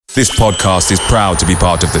This podcast is proud to be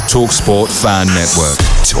part of the TalkSport Fan Network.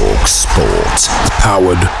 TalkSport.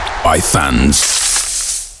 Powered by fans.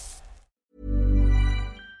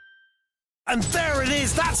 And there it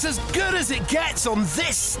is, that's as good as it gets on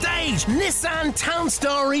this stage. Nissan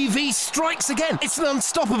Townstar EV strikes again. It's an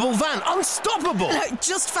unstoppable van, unstoppable.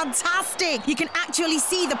 Just fantastic. You can actually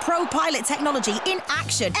see the ProPilot technology in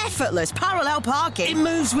action. Effortless parallel parking. It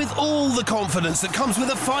moves with all the confidence that comes with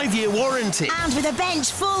a 5-year warranty. And with a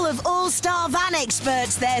bench full of all-star van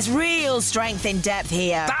experts, there's real strength in depth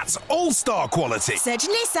here. That's all-star quality. Search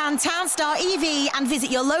Nissan Townstar EV and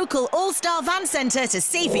visit your local all-star van centre to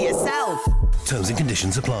see for yourself. Terms and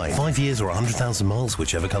conditions apply. 5 years or 100,000 miles,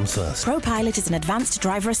 whichever comes first. ProPilot is an advanced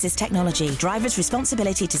driver assist technology. Driver's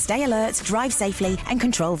responsibility to stay alert, drive safely, and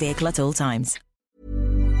control vehicle at all times.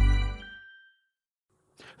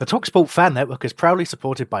 The TalkSport Fan Network is proudly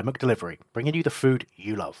supported by McDelivery, bringing you the food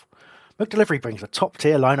you love. McDelivery brings a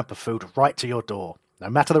top-tier lineup of food right to your door. No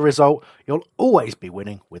matter the result, you'll always be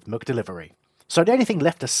winning with McDelivery. So the only thing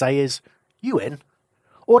left to say is, you in?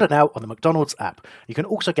 Order now on the McDonald's app. You can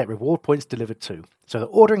also get reward points delivered too, so that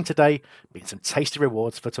ordering today means some tasty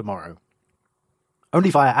rewards for tomorrow.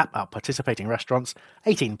 Only via app at participating restaurants,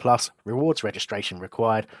 18 plus, rewards registration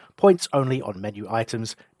required, points only on menu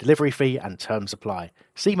items, delivery fee and terms apply.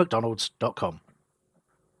 See mcdonalds.com.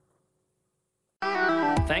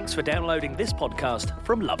 Thanks for downloading this podcast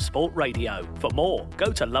from Love Sport Radio. For more,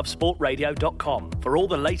 go to lovesportradio.com for all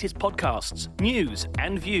the latest podcasts, news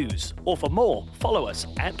and views. Or for more, follow us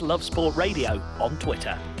at Love Sport Radio on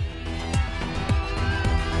Twitter.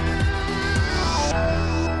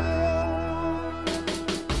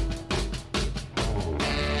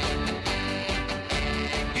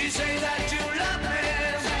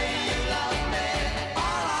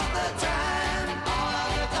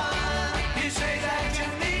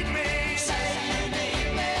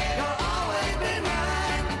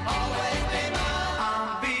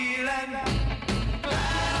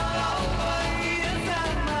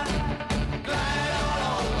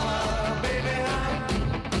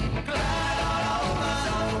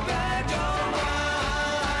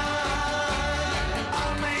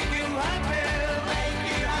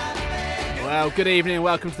 Well, good evening and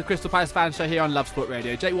welcome to the Crystal Palace Fan Show here on Love Sport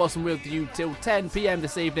Radio. Jake Watson with you till 10 p.m.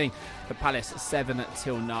 this evening. The Palace 7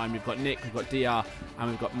 till 9. We've got Nick, we've got DR,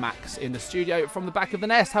 and we've got Max in the studio from the back of the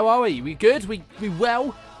nest. How are we? We good? We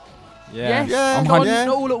well? Yeah. Yes? Not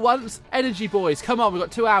all at once. Energy boys, come on, we've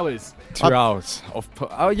got 2 hours. 2 hours.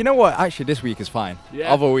 You know what? Actually, this week is fine.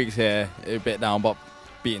 Yeah. Other weeks here, a bit down, but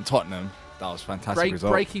beating Tottenham, that was a fantastic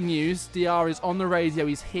result. Breaking news, DR is on the radio,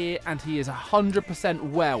 he's here, and he is 100%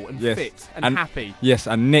 well and fit and happy. Yes,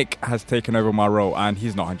 and Nick has taken over my role, and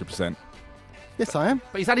he's not 100%. Yes, I am.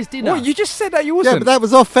 But he's had his dinner. Well, you just said that you wasn't. Yeah, but that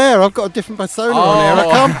was off air. I've got a different persona on here.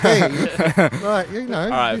 I can't be. Right, you know. All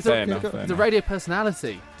right, fair enough. The radio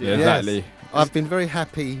personality. Yeah, exactly. Yes. I've been very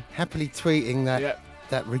happily tweeting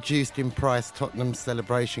that reduced in price Tottenham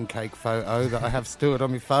celebration cake photo that I have stored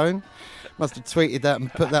on my phone. Must have tweeted that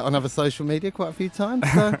and put that on other social media quite a few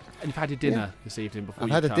times. So. And you've had your dinner this evening before I've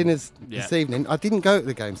had a dinner this evening. I didn't go to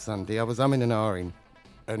the game Sunday. I was umming and ahhing.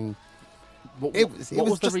 And what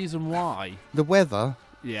was the reason why? The weather.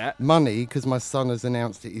 Yeah. Money, because my son has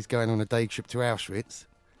announced that he's going on a day trip to Auschwitz,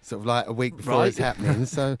 sort of like a week before it's happening.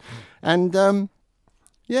 So, and I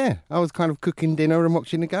was kind of cooking dinner and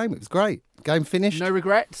watching the game. It was great. Game finished. No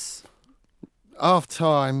regrets? Half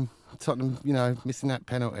time, Tottenham, missing that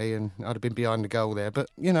penalty, and I'd have been behind the goal there. But,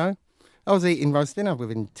 I was eating roast dinner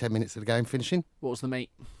within 10 minutes of the game finishing. What was the meat?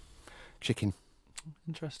 Chicken.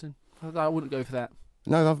 Interesting. I wouldn't go for that.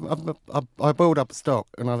 No, I boiled up stock,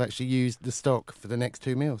 and I've actually used the stock for the next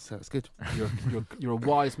 2 meals, so it's good. You're a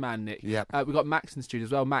wise man, Nick. Yeah. We've got Max in the studio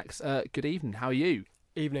as well. Max, good evening. How are you?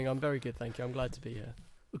 Evening. I'm very good, thank you. I'm glad to be here.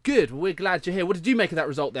 Good. Well, we're glad you're here. What did you make of that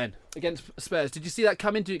result then against Spurs? Did you see that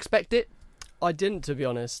come in? Did you expect it? I didn't, to be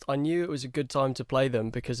honest. I knew it was a good time to play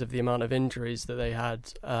them because of the amount of injuries that they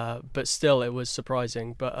had, but still it was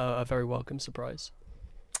surprising, but a very welcome surprise.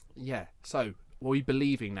 Yeah. So, what are we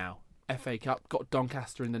believing now? FA Cup, got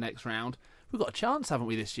Doncaster in the next round. We've got a chance, haven't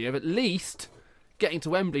we, this year, of at least getting to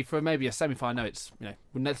Wembley for maybe a semi-final. It's,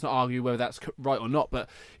 let's not argue whether that's right or not, but,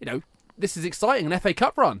 this is exciting, an FA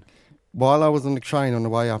Cup run. While I was on the train on the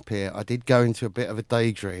way up here, I did go into a bit of a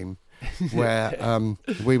daydream where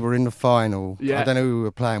we were in the final. Yeah. I don't know who we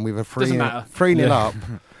were playing. We were 3-0 up,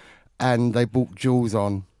 and they brought Jules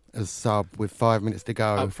on as sub with 5 minutes to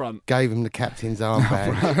go. Up front. Gave him the captain's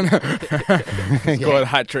armband. Scored a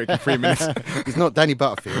hat-trick in 3 minutes. He's not Danny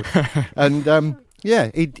Butterfield. And,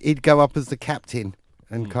 he'd go up as the captain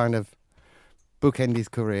and kind of bookend his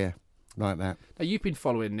career. like that. Now, you've been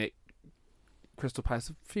following Nick Crystal Palace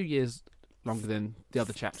a few years longer than the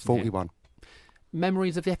other chaps. 41.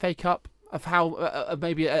 Memories of the FA Cup, of how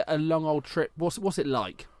maybe a long old trip. What's it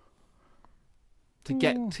like to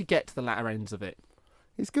get to the latter ends of it?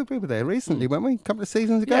 It's good we were there recently, weren't we? A couple of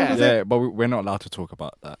seasons ago, Yeah, but we're not allowed to talk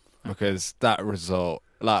about that because that result,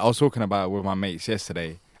 like I was talking about it with my mates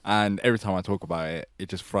yesterday, and every time I talk about it, it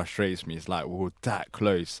just frustrates me. It's like we were that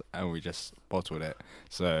close and we just bottled it.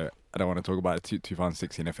 So I don't want to talk about the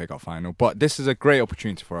 2016 FA Cup final, but this is a great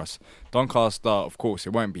opportunity for us. Doncaster, of course, it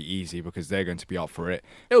won't be easy because they're going to be up for it.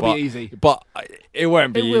 It'll be easy, but it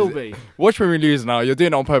won't be. It will be. Watch when we lose now. You're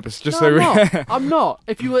doing it on purpose, just I'm not. I'm not.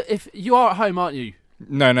 If you are at home, aren't you?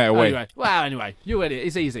 No, away. Anyway, you win it.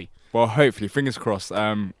 It's easy. Well, hopefully, fingers crossed,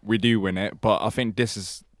 we do win it. But I think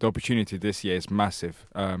the opportunity this year is massive.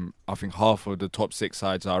 I think half of the top 6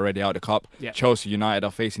 sides are already out of the cup. Yep. Chelsea, United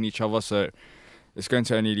are facing each other, so it's going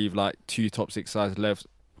to only leave like 2 top 6 sides left.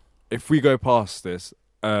 If we go past this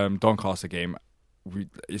Doncaster game,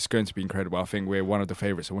 it's going to be incredible. I think we're one of the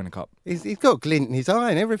favourites to win a cup. He's got a glint in his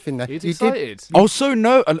eye and everything. He's excited. I was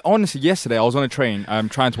so honestly, yesterday I was on a train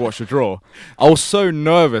trying to watch the draw. I was so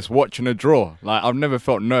nervous watching a draw. Like, I've never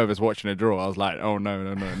felt nervous watching a draw. I was like, oh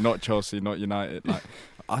no, not Chelsea, not United. Like,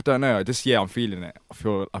 I don't know. This year I'm feeling it. I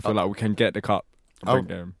feel like we can get the cup.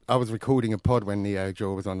 I was recording a pod when the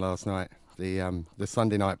draw was on last night. The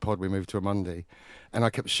Sunday night pod we moved to a Monday, and I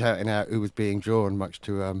kept shouting out who was being drawn, much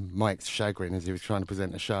to Mike's chagrin as he was trying to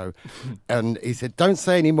present a show. And he said, "Don't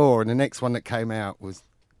say any more." And the next one that came out was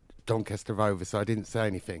Doncaster Rovers, so I didn't say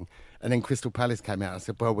anything. And then Crystal Palace came out. I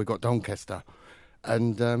said, "Well, we got Doncaster,"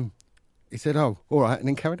 and he said, "Oh, all right," and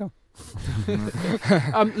then carried on.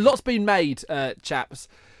 Lots been made, chaps,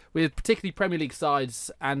 with particularly Premier League sides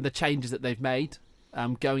and the changes that they've made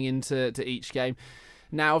going into each game.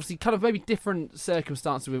 Now, obviously, kind of maybe different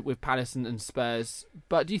circumstances with Palace and Spurs,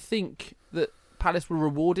 but do you think that Palace were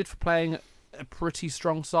rewarded for playing a pretty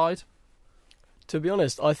strong side? To be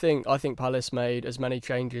honest, I think Palace made as many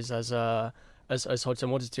changes as Hodgson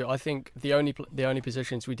wanted to. I think the only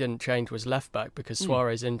positions we didn't change was left back because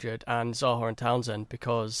Suarez injured, and Zaha and Townsend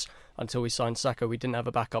because until we signed Saka we didn't have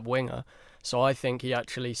a backup winger. So I think he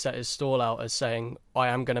actually set his stall out as saying, I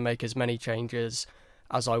am going to make as many changes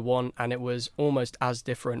as I want, and it was almost as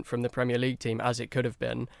different from the Premier League team as it could have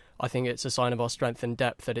been. I think it's a sign of our strength and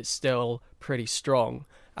depth that it's still pretty strong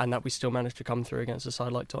and that we still managed to come through against a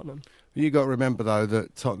side like Tottenham. You got to remember though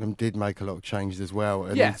that Tottenham did make a lot of changes as well.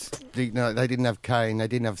 And yes. They didn't have Kane, they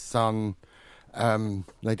didn't have Son,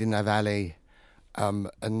 they didn't have Ali,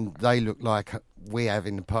 and they look like we have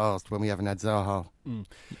in the past when we haven't had Zaha.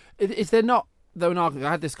 Is there not, though, an argument?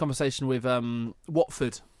 I had this conversation with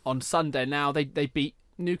Watford on Sunday. Now they beat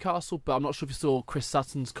Newcastle, but I'm not sure if you saw Chris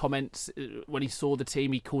Sutton's comments when he saw the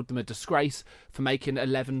team. He called them a disgrace for making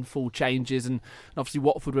 11 full changes, and obviously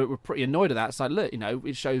Watford were pretty annoyed at that. It's like, look,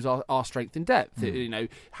 it shows our strength in depth.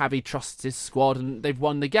 Javi trusts his squad, and they've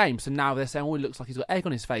won the game. So now they're saying, oh, he looks like he's got egg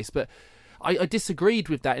on his face. But I disagreed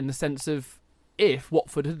with that in the sense of, if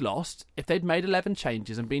Watford had lost, if they'd made 11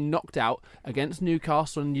 changes and been knocked out against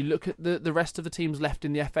Newcastle, and you look at the rest of the teams left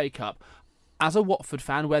in the FA Cup, as a Watford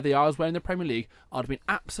fan, where they are as well in the Premier League, I'd have been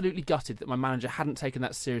absolutely gutted that my manager hadn't taken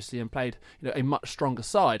that seriously and played a much stronger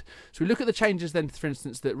side. So we look at the changes then, for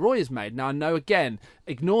instance, that Roy has made. Now, I know, again,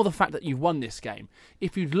 ignore the fact that you've won this game.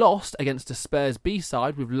 If you'd lost against a Spurs B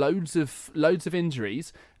side with loads of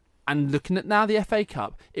injuries, and looking at now the FA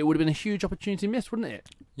Cup, it would have been a huge opportunity missed, wouldn't it?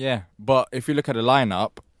 Yeah, but if you look at the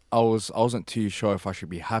lineup, I wasn't too sure if I should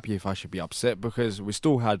be happy, if I should be upset, because we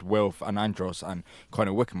still had Wilf and Andros and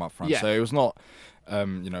Connor Wickham up front. Yeah. So it was not,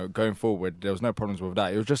 going forward, there was no problems with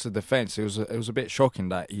that. It was just the defence. It was a bit shocking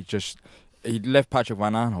that he left Patrick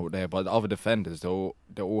Van Aanholt there, but the other defenders, they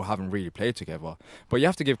all haven't really played together. But you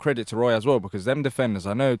have to give credit to Roy as well, because them defenders,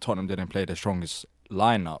 I know Tottenham didn't play the strongest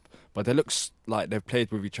lineup, but they look like they've played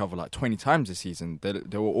with each other like 20 times this season.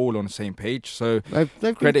 They were all on the same page, so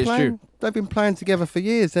credit is due. They've been playing together for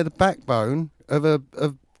years. They're the backbone of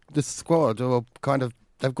the squad, or kind of,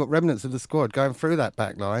 they've got remnants of the squad going through that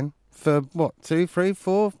back line for, 2, 3,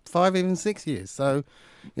 4, 5, even 6 years. So,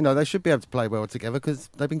 they should be able to play well together because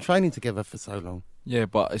they've been training together for so long. Yeah,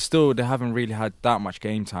 but still, they haven't really had that much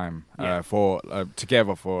game time for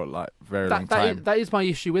together for like very long time. That is my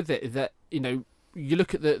issue with it, that, you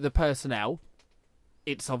look at the personnel,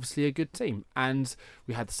 it's obviously a good team. And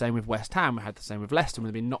we had the same with West Ham, we had the same with Leicester, when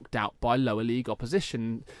they've been knocked out by lower league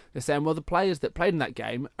opposition. They're saying, well, the players that played in that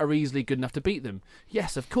game are easily good enough to beat them.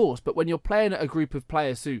 Yes, of course, but when you're playing a group of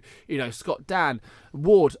players who, Scott Dan,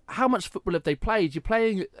 Ward, how much football have they played? You're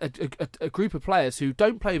playing a group of players who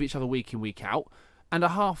don't play with each other week in, week out, and are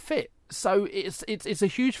half fit. So it's a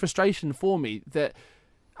huge frustration for me that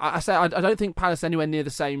I don't think Palace are anywhere near the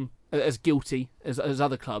same as guilty as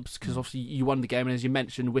other clubs, because obviously you won the game, and as you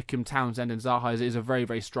mentioned, Wickham, Townsend and Zaha is a very,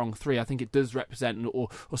 very strong three. I think it does represent or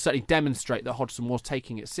certainly demonstrate that Hodgson was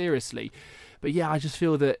taking it seriously. But yeah, I just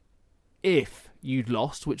feel that if you'd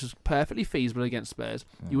lost, which was perfectly feasible against Spurs,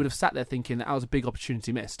 you would have sat there thinking that was a big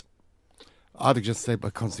opportunity missed. I'd have just said by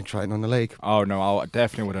concentrating on the league. Oh no, I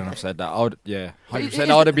definitely wouldn't have said that. 100%.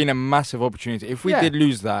 That would have been a massive opportunity. If we did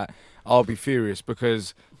lose that, I'll be furious,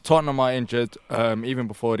 because Tottenham are injured. Even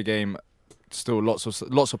before the game, still lots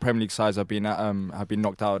of Premier League sides have been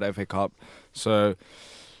knocked out of the FA Cup. So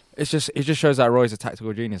it just shows that Roy's a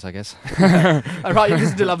tactical genius, I guess. All right, you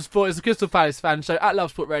listen to Love Sport. It's the Crystal Palace fan show. At Love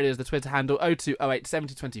Sport Radio is the Twitter handle. 0208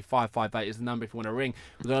 70 25 58 is the number if you want to ring.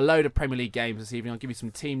 We've got a load of Premier League games this evening. I'll give you some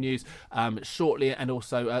team news shortly, and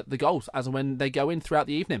also the goals as and when they go in throughout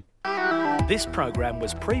the evening. This programme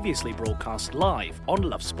was previously broadcast live on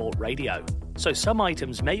Love Sport Radio, so some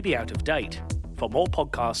items may be out of date. For more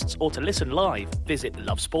podcasts or to listen live, visit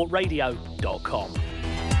lovesportradio.com.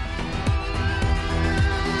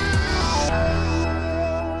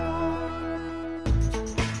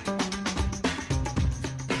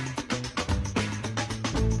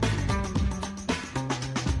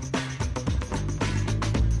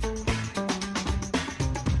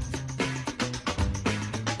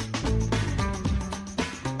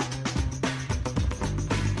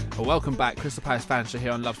 Welcome back, Crystal Palace fan show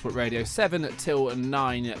here on Love Sport Radio, 7 till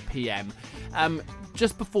 9 p.m.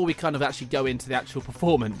 Just before we kind of actually go into the actual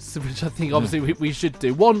performance, which I think obviously we should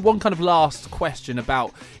do, one kind of last question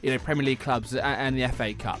about Premier League clubs and the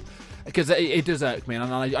FA Cup, because it does irk me,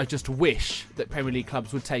 and I just wish that Premier League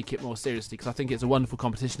clubs would take it more seriously, because I think it's a wonderful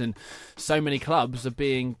competition, and so many clubs are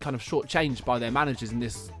being kind of shortchanged by their managers in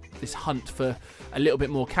this hunt for a little bit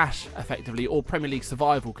more cash, effectively, or Premier League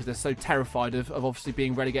survival, because they're so terrified of obviously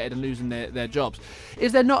being relegated and losing their jobs.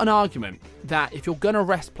 Is there not an argument that if you're going to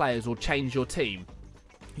rest players or change your team,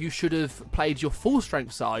 you should have played your full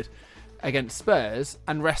strength side against Spurs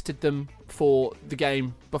and rested them for the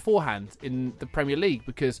game beforehand in the Premier League?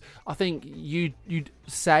 Because I think you'd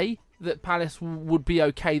say that Palace would be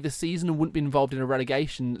okay this season and wouldn't be involved in a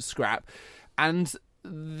relegation scrap, and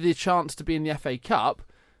the chance to be in the FA Cup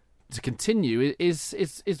to continue is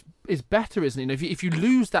better, isn't it? If you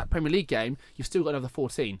lose that Premier League game, you've still got another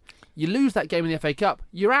 14. You lose that game in the FA Cup,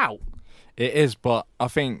 you're out. It is, but I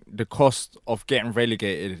think the cost of getting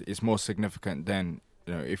relegated is more significant than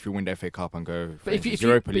if you win the FA Cup and go for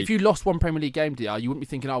Europa League. If you lost one Premier League game, DR, you wouldn't be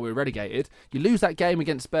thinking, we're relegated. You lose that game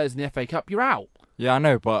against Spurs in the FA Cup, you're out. Yeah, I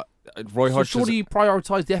know, but Roy Hodgson... surely you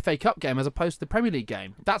prioritise the FA Cup game as opposed to the Premier League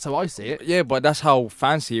game. That's how I see it. Yeah, but that's how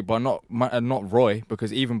fans see it, but not Roy,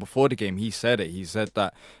 because even before the game, he said it. He said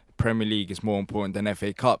that Premier League is more important than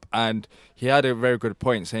FA Cup, and he had a very good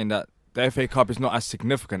point, saying that the FA Cup is not as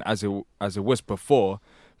significant as it was before,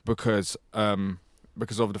 because of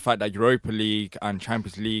the fact that Europa League and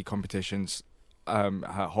Champions League competitions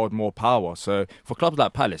hold more power. So for clubs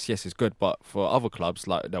like Palace, yes, it's good, but for other clubs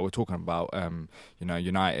like that we're talking about,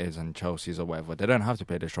 United's and Chelsea's or whatever, they don't have to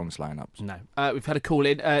play their strongest lineups. No. We've had a call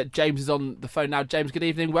in. James is on the phone now. James, good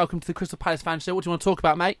evening. Welcome to the Crystal Palace fan show. What do you want to talk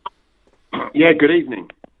about, mate? Yeah, good evening.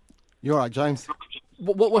 You all right, James?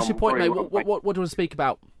 What's your point, mate? What do you want to speak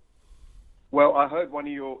about? Well, I heard one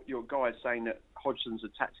of your guys saying that Hodgson's a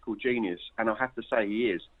tactical genius, and I have to say he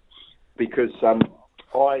is, because I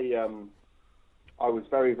was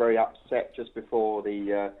very, very upset just before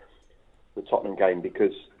the Tottenham game,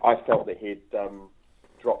 because I felt that he'd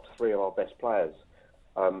dropped three of our best players,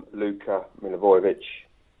 Luka, Milivojevic,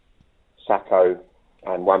 Sakho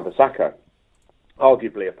and Wan-Bissaka.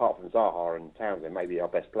 Arguably, apart from Zaha and Townsend, maybe our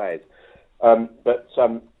best players. But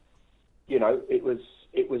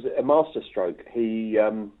it was a masterstroke.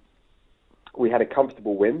 We had a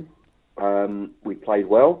comfortable win. We played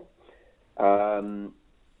well.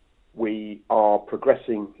 We are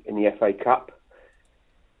progressing in the FA Cup,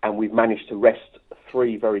 and we've managed to rest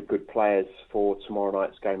three very good players for tomorrow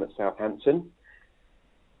night's game at Southampton.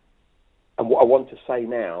 And what I want to say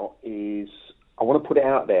now is, I want to put it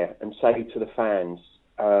out there and say to the fans,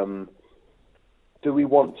 do we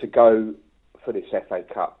want to go for this FA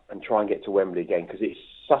Cup and try and get to Wembley again? Because it's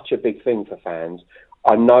such a big thing for fans.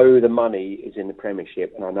 I know the money is in the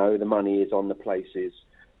Premiership, and I know the money is on the places.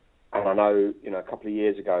 And I know, a couple of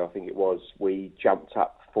years ago, I think it was, we jumped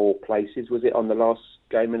up 4 places, was it, on the last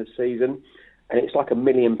game of the season? And it's like £1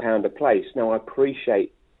 million a place. Now, I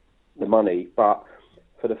appreciate the money, but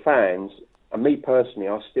for the fans, and me personally,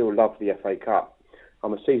 I still love the FA Cup.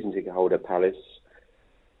 I'm a season ticket holder at Palace.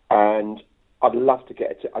 And I'd love to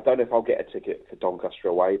get I don't know if I'll get a ticket for Doncaster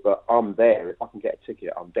away, but I'm there. If I can get a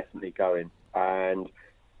ticket, I'm definitely going. And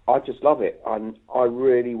I just love it. And I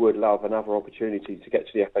really would love another opportunity to get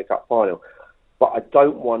to the FA Cup final. But I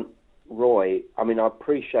don't want Roy, I mean, I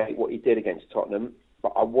appreciate what he did against Tottenham,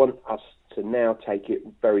 but I want us to now take it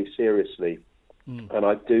very seriously. And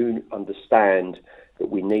I do understand that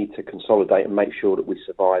we need to consolidate and make sure that we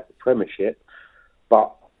survive the Premiership.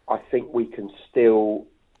 But I think we can still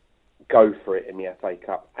go for it in the FA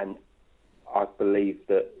Cup. And I believe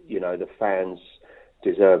that, you know, the fans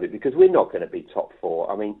deserve it, because we're not going to be top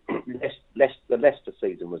four. I mean, the Leicester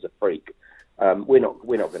season was a freak. We're not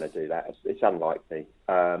going to do that. It's unlikely.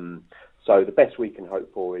 So the best we can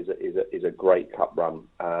hope for is a great cup run.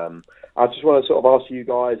 I just want to sort of ask you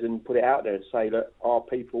guys and put it out there and say that are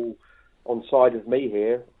people on side of me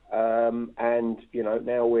here? And you know,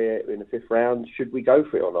 now we're in the 5th round. Should we go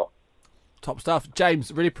for it or not? Top stuff,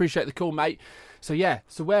 James. Really appreciate the call, mate. So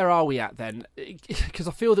where are we at then? Because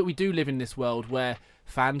I feel that we do live in this world where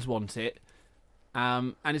fans want it,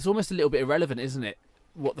 and it's almost a little bit irrelevant, isn't it,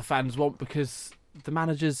 what the fans want, because the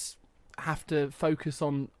managers have to focus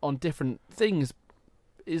on different things.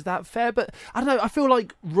 Is that fair? But I don't know. I feel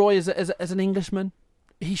like Roy, as an Englishman,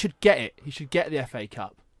 he should get it. He should get the FA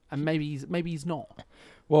Cup, and maybe he's not.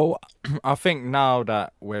 Well, I think now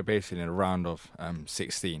that we're basically in a round of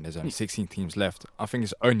 16, there's only 16 teams left, I think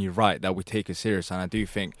it's only right that we take it serious. And I do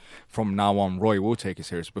think from now on, Roy will take it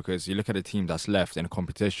serious, because you look at the team that's left in a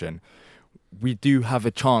competition, we do have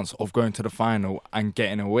a chance of going to the final and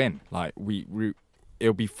getting a win. Like,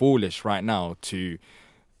 it'll be foolish right now to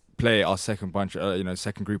play our second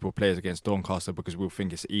group of players against Doncaster because we'll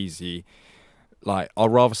think it's easy. Like, I'd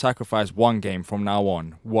rather sacrifice one game from now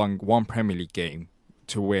on, one Premier League game,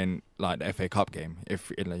 to win like the FA Cup game.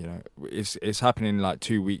 If it's happening in like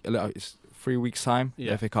 2 weeks, it's 3 weeks time,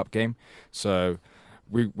 the FA Cup game. So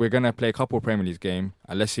we're gonna play a couple of Premier League game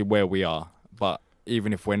and let's see where we are. But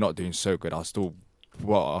even if we're not doing so good, I'll still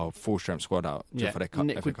put our full strength squad out for the Cup.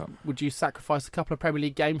 Nick, FA Cup. Would you sacrifice a couple of Premier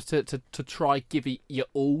League games to try give it your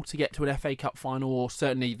all to get to an FA Cup final, or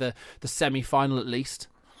certainly the semi-final at least?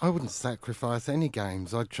 I wouldn't sacrifice any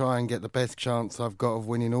games. I'd try and get the best chance I've got of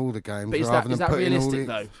winning all the games. But is that realistic,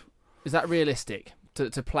 though? Is that realistic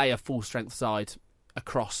to play a full-strength side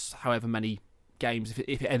across however many games,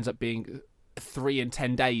 if it ends up being 3 in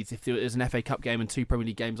 10 days, if there's an FA Cup game and 2 Premier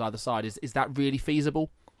League games either side? Is that really feasible?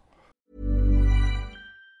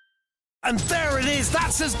 And there it is,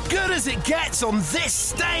 that's as good as it gets on this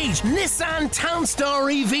stage. Nissan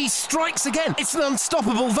Townstar EV strikes again. It's an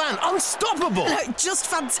unstoppable van, unstoppable. Just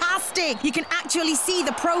fantastic. You can actually see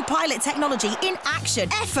the ProPilot technology in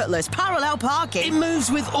action. Effortless parallel parking. It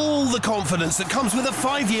moves with all the confidence that comes with a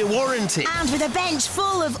 5-year warranty. And with a bench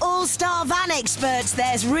full of all-star van experts,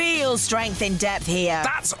 there's real strength in depth here.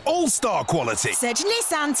 That's all-star quality. Search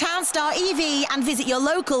Nissan Townstar EV and visit your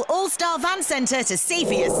local all-star van centre to see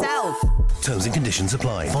for yourself. Terms and conditions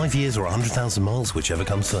apply. 5 years or 100,000 miles, whichever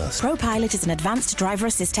comes first. ProPilot is an advanced driver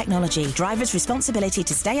assist technology. Driver's responsibility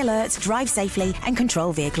to stay alert, drive safely, and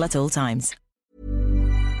control vehicle at all times.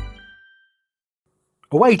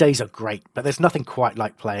 Away days are great, but there's nothing quite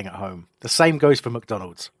like playing at home. The same goes for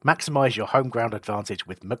McDonald's. Maximise your home ground advantage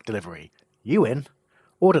with McDelivery. You in?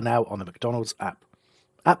 Order now on the McDonald's app.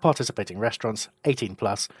 At participating restaurants, 18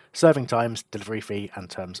 plus, serving times, delivery fee and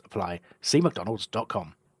terms apply. See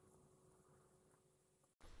mcdonalds.com.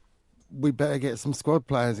 We better get some squad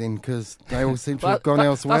players in because they all seem to have gone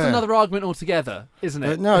elsewhere. That's another argument altogether, isn't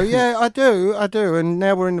it? No, yeah, I do. And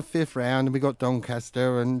now we're in the 5th round and we got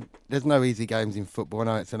Doncaster, and there's no easy games in football. I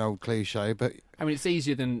know it's an old cliche, but I mean, it's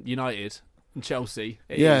easier than United and Chelsea.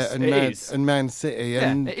 And Man City. Yeah,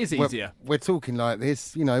 and it is easier. We're talking like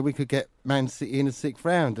this. You know, we could get Man City in the 6th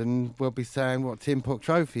round, and we'll be saying what Tim Pock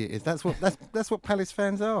Trophy it is. That's what Palace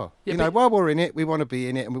fans are. Yeah, while we're in it, we want to be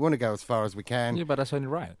in it, and we want to go as far as we can. Yeah, but that's only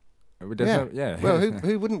right. Well,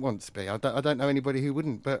 who wouldn't want to be? I don't know anybody who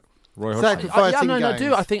wouldn't, but Roy sacrificing games. I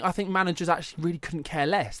do. I think managers actually really couldn't care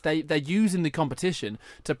less. They're using the competition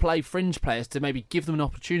to play fringe players to maybe give them an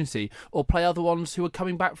opportunity, or play other ones who are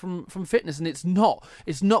coming back from fitness. And it's not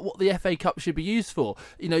what the FA Cup should be used for.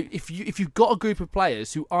 You know, if you've got a group of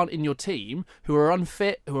players who aren't in your team, who are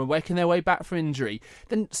unfit, who are working their way back from injury,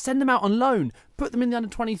 then send them out on loan. Put them in the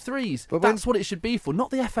under-23s. But that's what it should be for, not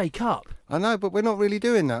the FA Cup. I know, but we're not really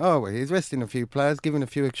doing that, are we? He's resting a few players, giving a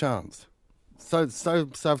few a chance. So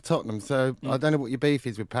have Tottenham. So I don't know what your beef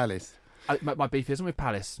is with Palace. My beef isn't with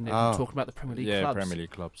Palace. Nick. I'm talking about the Premier League clubs. Premier League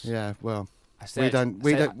clubs. Yeah, well. We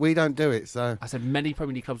don't do it. So I said many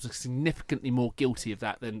Premier League clubs are significantly more guilty of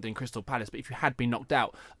that than Crystal Palace. But if you had been knocked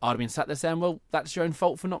out, I'd have been sat there saying, well, that's your own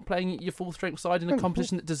fault for not playing your full strength side in a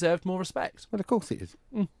competition that deserved more respect. Well, of course it is.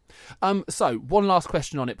 So one last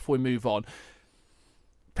question on it before we move on.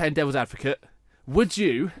 Playing devil's advocate, would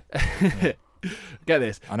you get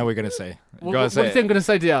this? I know what you're going to say. What do you think I'm going to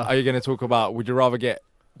say, DR? Are you going to talk about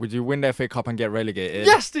would you win the FA Cup and get relegated?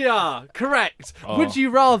 Yes, DR! Correct! Oh. Would you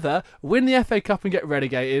rather win the FA Cup and get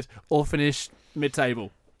relegated or finish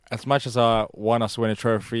mid-table? As much as I want us to win a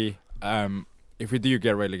trophy, if we do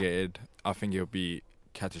get relegated, I think it'll be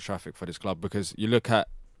catastrophic for this club because you look at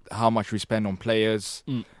how much we spend on players.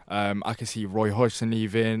 I can see Roy Hodgson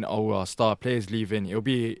leaving, all our star players leaving. It'll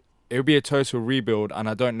be a total rebuild, and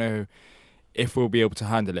I don't know if we'll be able to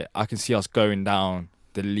handle it. I can see us going down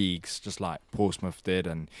the leagues just like Portsmouth did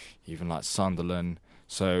and even like Sunderland.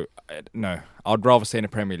 So, no, I'd rather stay in the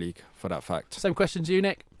Premier League for that fact. Same question to you,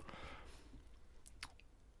 Nick.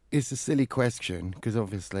 It's a silly question because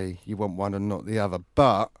obviously you want one and not the other.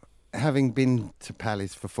 But having been to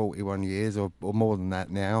Palace for 41 years or more than that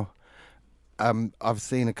now, I've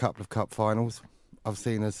seen a couple of cup finals. I've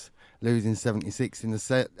seen us losing 76 in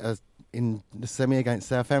the semi against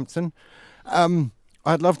Southampton.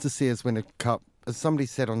 I'd love to see us win a cup. As somebody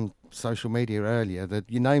said on social media earlier, that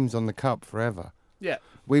your name's on the cup forever. Yeah,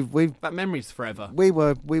 we've that memory's forever. We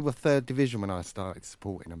were third division when I started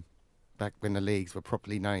supporting them, back when the leagues were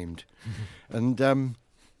properly named, and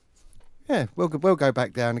we'll go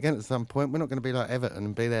back down again at some point. We're not going to be like Everton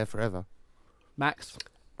and be there forever. Max,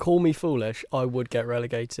 call me foolish. I would get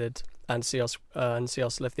relegated and see us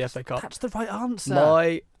lift the FA Cup. That's the right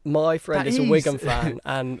answer. My friend is a Wigan fan,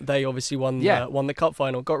 and they obviously won the cup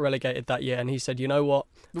final, got relegated that year, and he said, you know what,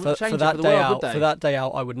 for that day out,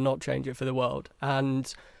 I would not change it for the world.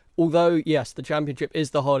 And although, yes, the Championship is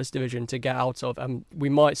the hardest division to get out of, and we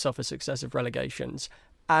might suffer successive relegations,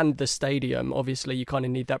 and the stadium, obviously, you kind of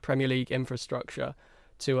need that Premier League infrastructure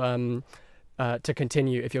to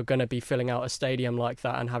continue if you're going to be filling out a stadium like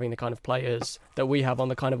that and having the kind of players that we have on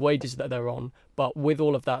the kind of wages that they're on. But with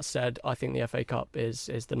all of that said, I think the FA Cup is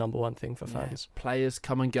the number one thing for fans. Players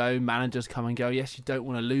come and go, managers come and go. Yes, you don't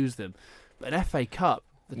want to lose them, but an FA Cup,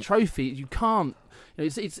 the trophy, you can't. You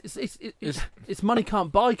know, it's money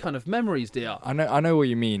can't buy kind of memories, dear. I know what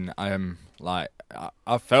you mean.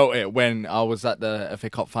 I felt it when I was at the FA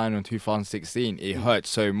Cup final in 2016. It hurt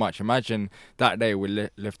so much. Imagine that day we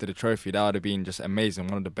lifted the trophy. That would have been just amazing.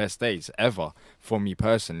 One of the best days ever for me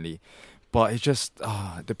personally. But it's just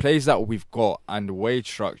the players that we've got and the wage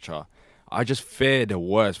structure. I just fear the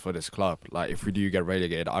worst for this club. Like, if we do get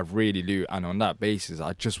relegated, I really do. And on that basis,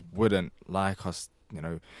 I just wouldn't like us,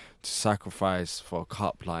 to sacrifice for a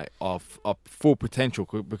cup like of full potential,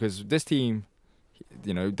 because this team,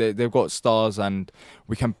 they've got stars and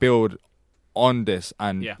we can build on this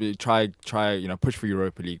and try push for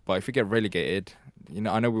Europa League. But if we get relegated,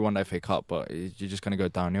 I know we won the FA Cup, but you're just going to go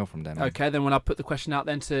downhill from there. Okay, then when I put the question out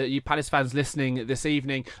then to you Palace fans listening this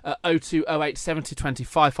evening, 0208 70 20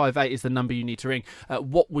 558 is the number you need to ring.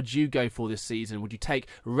 What would you go for this season? Would you take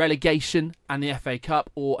relegation and the FA Cup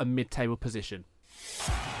or a mid-table position?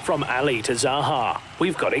 From Ali to Zaha,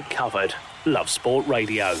 we've got it covered. Love Sport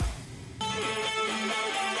Radio.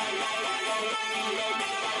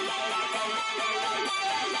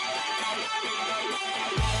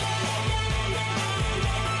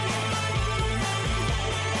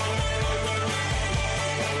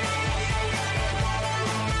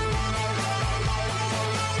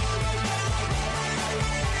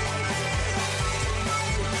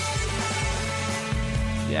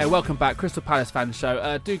 Yeah, welcome back, Crystal Palace Fan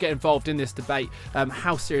Show. Do get involved in this debate.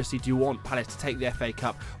 How seriously do you want Palace to take the FA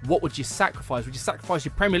Cup? What would you sacrifice? Would you sacrifice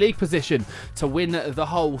your Premier League position to win the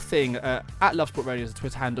whole thing? At Love Sport Radio is the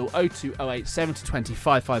Twitter handle. 0208 70 20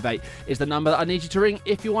 558 is the number that I need you to ring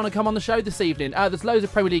if you want to come on the show this evening. There's loads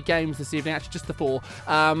of Premier League games this evening, actually just the 4.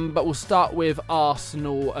 But we'll start with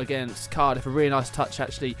Arsenal against Cardiff. A really nice touch,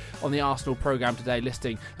 actually, on the Arsenal programme today,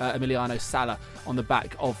 listing Emiliano Sala on the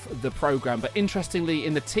back of the programme. But interestingly,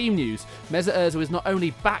 in the team news, Mesut Ozil is not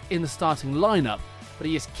only back in the starting lineup, but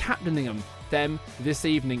he is captaining them this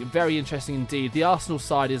evening. Very interesting indeed. The Arsenal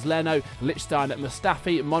side is Leno, Lichtstein,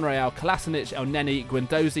 Mustafi, Monreal, Kolasinac, Elneny,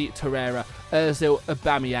 Guendouzi, Torreira, Ozil,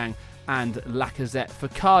 Aubameyang and Lacazette. For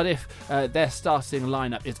Cardiff, their starting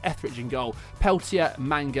lineup is Etheridge in goal, Peltier,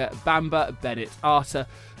 Manga, Bamba, Bennett, Arter,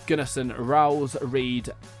 Gunnarsson, Rowles, Reed,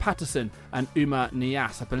 Patterson and Oumar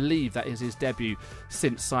Niasse. I believe that is his debut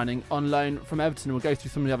since signing on loan from Everton. We'll go through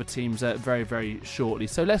some of the other teams very, very shortly.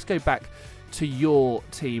 So let's go back to your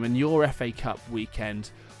team and your FA Cup weekend.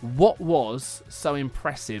 What was so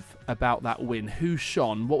impressive about that win? Who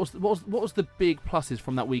shone? What was the big pluses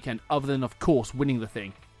from that weekend, other than, of course, winning the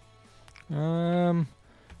thing?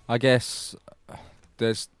 I guess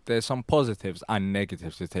there's some positives and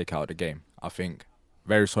negatives to take out of the game. I think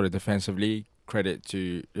very solid defensively. Credit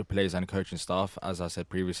to the players and coaching staff. As I said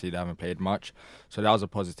previously, they haven't played much, so that was a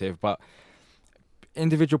positive. But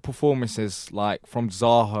individual performances, like from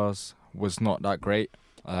Zaha's, was not that great.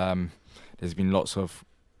 There's been lots of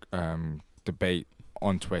debate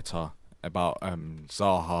on Twitter about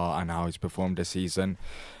Zaha and how he's performed this season.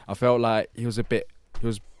 I felt like he was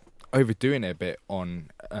overdoing it a bit on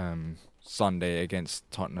Sunday against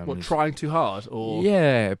Tottenham. What, trying too hard? Or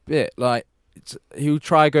yeah, a bit. Like, he'll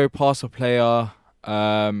try go past a player,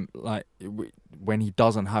 like when he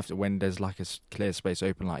doesn't have to, when there's like a clear space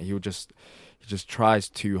open, like he just tries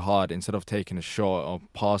too hard. Instead of taking a shot or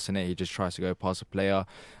passing it, he just tries to go past a player.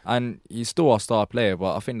 And he's still our star player,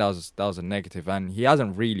 but I think that was a negative, and he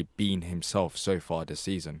hasn't really been himself so far this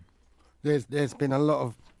season. There's been a lot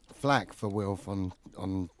of flack for Wilf on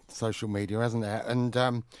social media, hasn't there?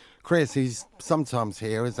 And Chris, who's sometimes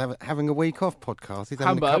here, is having a week off podcast.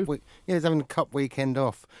 He's having a cup weekend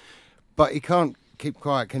off, but he can't keep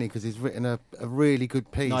quiet, can he? Because he's written a really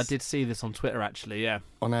good piece. No, I did see this on Twitter, actually. Yeah,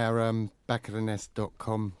 on our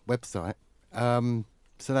backofthenest.com website.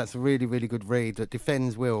 So that's a really, really good read that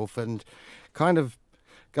defends Wilf and kind of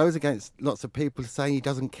goes against lots of people saying he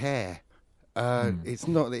doesn't care. It's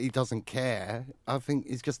not that he doesn't care. I think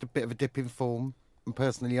it's just a bit of a dip in form. And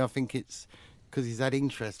personally, I think it's because he's had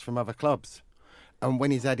interest from other clubs. And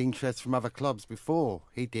when he's had interest from other clubs before,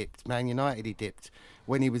 he dipped. Man United, he dipped.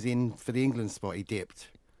 When he was in for the England spot, he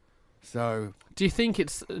dipped. So, do you think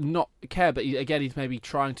it's not care, but he's maybe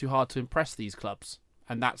trying too hard to impress these clubs,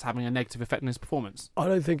 and that's having a negative effect on his performance? I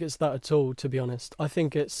don't think it's that at all, to be honest. I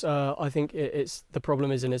think it's the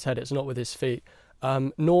problem is in his head. It's not with his feet.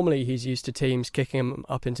 Normally he's used to teams kicking him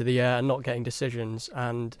up into the air and not getting decisions,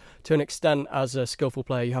 and to an extent, as a skillful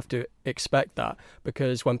player, you have to expect that,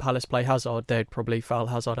 because when Palace play Hazard, they'd probably foul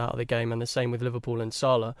Hazard out of the game, and the same with Liverpool and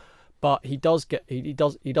Salah. But he does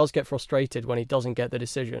get frustrated when he doesn't get the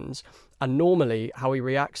decisions, and normally how he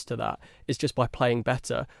reacts to that is just by playing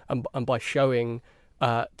better and by showing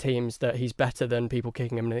teams that he's better than people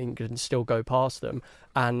kicking him and he can still go past them.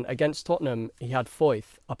 And against Tottenham, he had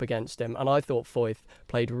Foyth up against him, and I thought Foyth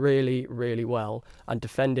played really, really well and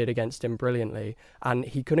defended against him brilliantly, and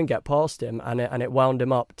he couldn't get past him, and it wound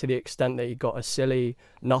him up to the extent that he got a silly,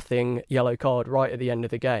 nothing yellow card right at the end of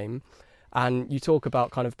the game. And you talk about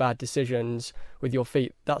kind of bad decisions with your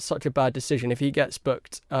feet. That's such a bad decision. If he gets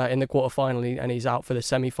booked in the quarter-final and he's out for the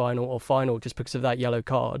semi-final or final just because of that yellow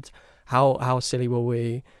card, how silly will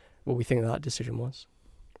we think that decision was?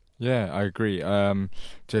 Yeah, I agree. To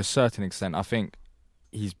a certain extent, I think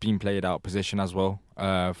he's been played out position as well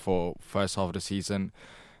for first half of the season.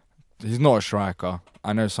 He's not a striker.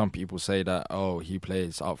 I know some people say that, he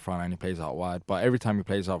plays up front and he plays out wide, but every time he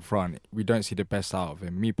plays up front, we don't see the best out of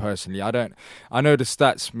him. Me personally, I know the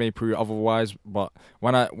stats may prove otherwise, but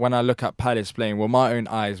when I look at Palace playing with my own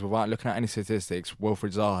eyes, without looking at any statistics,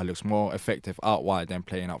 Wilfried Zaha looks more effective out wide than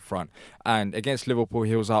playing up front. And against Liverpool,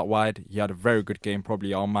 he was out wide. He had a very good game,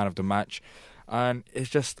 probably our man of the match. And it's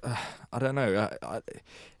just, I don't know.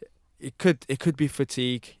 It could be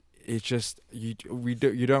fatigue. It's just you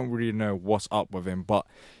don't really know what's up with him, but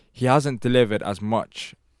he hasn't delivered as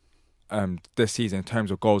much this season in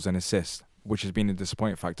terms of goals and assists, which has been a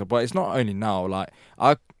disappointing factor. But it's not only now. Like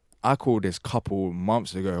I called this couple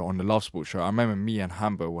months ago on the Love Sport show. I remember me and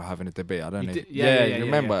Hambo were having a debate. I don't know. You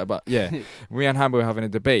remember? Yeah. But yeah, me and Hambo were having a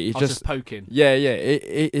debate. He's just poking. Yeah.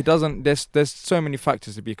 It doesn't. There's so many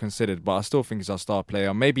factors to be considered, but I still think he's our star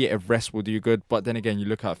player. Maybe a rest will do good, but then again, you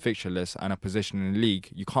look at fixture list and a position in the league.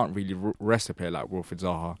 You can't really rest a player like Wilfried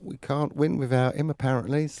Zaha. We can't win without him,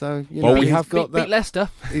 apparently. So we have got beat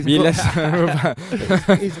Leicester. He's got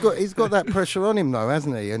that pressure on him though,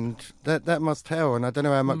 hasn't he? And that must tell. And I don't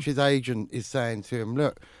know how much his agent is saying to him,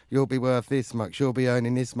 look, you'll be worth this much, you'll be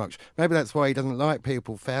earning this much. Maybe that's why he doesn't like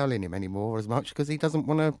people fouling him anymore as much, because he doesn't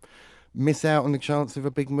want to miss out on the chance of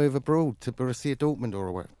a big move abroad to Borussia Dortmund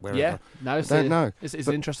or wherever. Yeah, no, I don't know. It's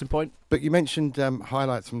an interesting point. But you mentioned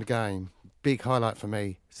highlights from the game. Big highlight for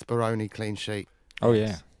me, Speroni clean sheet. Oh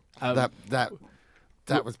yeah, that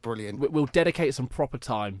was brilliant. We'll dedicate some proper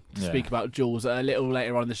time to speak about Jules a little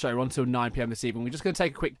later on in the show. We're on until 9 p.m. this evening. We're just going to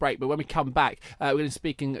take a quick break, but when we come back, we're going to be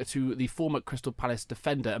speaking to the former Crystal Palace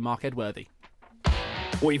defender, Mark Edworthy.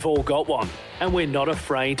 We've all got one, and we're not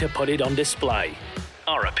afraid to put it on display.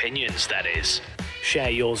 Our opinions, that is. Share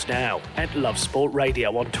yours now at Love Sport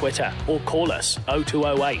Radio on Twitter, or call us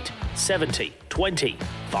 0208 70 20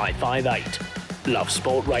 558. Love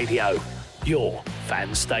Sport Radio, your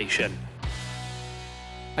fan station.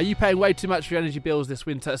 Are you paying way too much for your energy bills this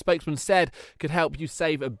winter? A Spokesman Said could help you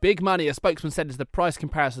save big money. A Spokesman Said is the price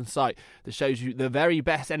comparison site that shows you the very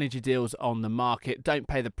best energy deals on the market. Don't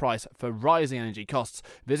pay the price for rising energy costs.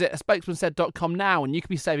 Visit spokesmansaid.com now and you could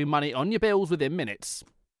be saving money on your bills within minutes.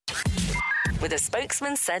 With a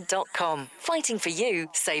spokesmansaid.com, fighting for you,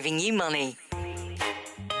 saving you money.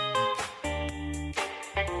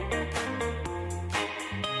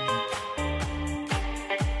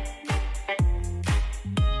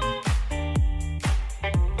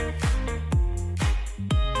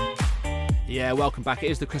 Yeah, welcome back.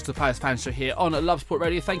 It is the Crystal Palace Fan Show here on Love Sport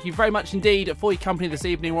Radio. Thank you very much indeed for your company this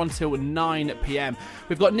evening. We're on till 9 p.m.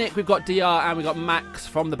 We've got Nick, we've got DR, and we've got Max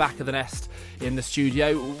from the back of the nest in the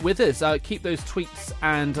studio with us. Keep those tweets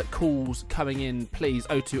and calls coming in, please.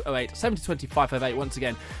 0208 7020 558. Once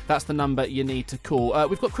again, that's the number you need to call.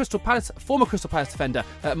 We've got former Crystal Palace defender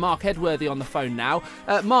Mark Edworthy on the phone now.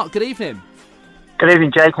 Mark, good evening. Good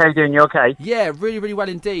evening, Jake. How are you doing? You okay? Yeah, really, really well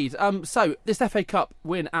indeed. So, this FA Cup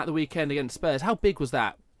win at the weekend against Spurs, how big was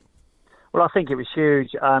that? Well, I think it was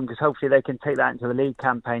huge because hopefully they can take that into the league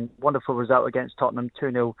campaign. Wonderful result against Tottenham,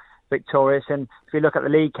 2-0 victorious. And if you look at the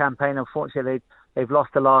league campaign, unfortunately, they've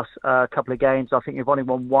lost the last couple of games. I think they've only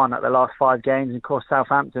won one at the last 5 games. And, of course,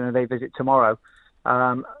 Southampton, and they visit tomorrow,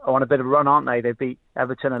 are on a bit of a run, aren't they? They beat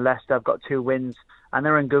Everton and Leicester, have got 2 wins, and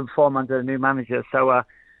they're in good form under the new manager. So,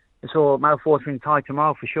 it's all mouth-watering tie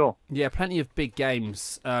tomorrow for sure. Yeah, plenty of big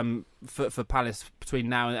games for Palace between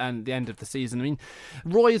now and the end of the season. I mean,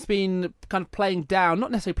 Roy has been kind of playing down,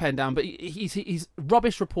 not necessarily playing down, but he's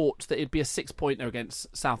rubbish reports that it'd be a 6-pointer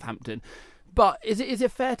against Southampton. But is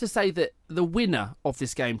it fair to say that the winner of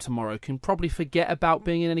this game tomorrow can probably forget about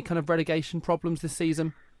being in any kind of relegation problems this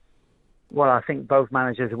season? Well, I think both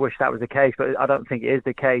managers wish that was the case, but I don't think it is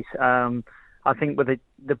the case. I think with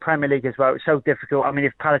the Premier League as well, it's so difficult. I mean,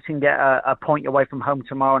 if Palace can get a point away from home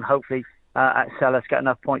tomorrow and hopefully at Selhurst get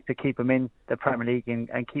enough points to keep them in the Premier League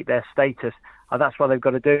and keep their status, that's what they've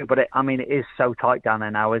got to do. But it is so tight down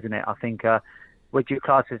there now, isn't it? I think would you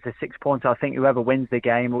class it as a 6 points? I think whoever wins the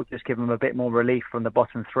game will just give them a bit more relief from the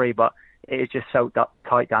bottom 3. But it is just so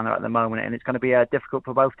tight down there at the moment, and it's going to be difficult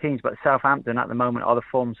for both teams. But Southampton at the moment are the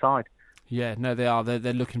form side. Yeah, no, they are.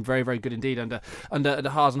 They're looking very, very good indeed under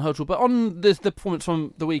Hasenhüttl. But on the performance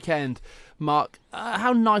from the weekend, Mark,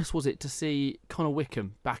 how nice was it to see Connor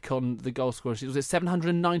Wickham back on the goal scoring sheet? Was it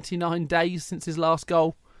 799 days since his last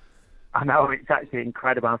goal? I know, it's actually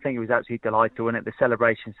incredible. I think it was actually delightful, and the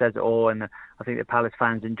celebration says it all, and I think the Palace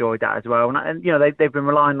fans enjoyed that as well. And you know, they've been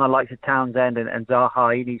relying on the likes of Townsend and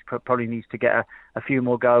Zaha. He probably needs to get a few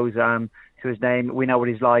more goals to his name. We know what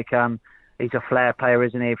he's like. He's a flair player,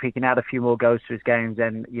 isn't he? If he can add a few more goals to his games,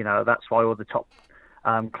 then, you know, that's why all the top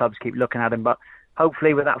clubs keep looking at him. But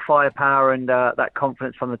hopefully with that firepower and that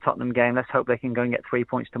confidence from the Tottenham game, let's hope they can go and get 3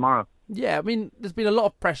 points tomorrow. Yeah, I mean, there's been a lot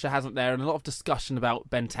of pressure, hasn't there, and a lot of discussion about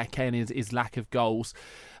Benteke and his lack of goals,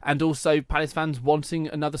 and also Palace fans wanting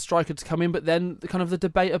another striker to come in, but then kind of the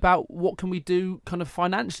debate about what can we do kind of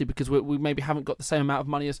financially, because we maybe haven't got the same amount of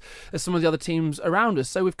money as some of the other teams around us.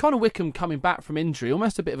 So with Connor Wickham coming back from injury,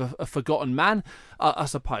 almost a bit of a forgotten man, I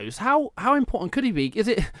suppose, how important could he be?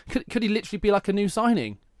 Could he literally be like a new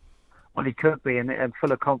signing? Well, he could be, and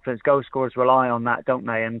full of confidence. Goal scorers rely on that, don't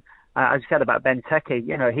they? And as I said about Benteke,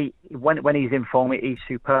 you know, when he's in form, he's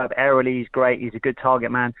superb. Aerially, he's great. He's a good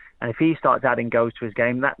target man. And if he starts adding goals to his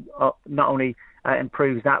game, that not only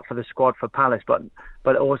improves that for the squad for Palace,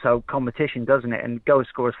 but also competition, doesn't it? And goal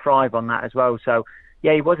scorers thrive on that as well. So,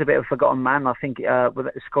 yeah, he was a bit of a forgotten man. I think with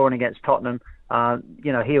scoring against Tottenham,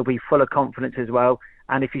 you know, he'll be full of confidence as well.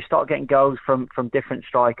 And if you start getting goals from different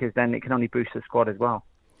strikers, then it can only boost the squad as well.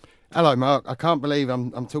 Hello, Mark. I can't believe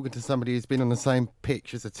I'm talking to somebody who's been on the same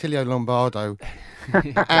pitch as Attilio Lombardo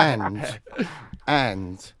and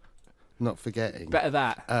not forgetting better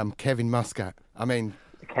that Kevin Muscat. I mean,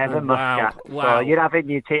 Kevin Muscat. Wow. Well, you'd have it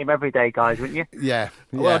in your team every day, guys, wouldn't you? Yeah.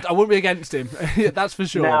 Well, I wouldn't be against him. That's for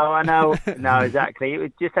sure. No, I know. No, exactly.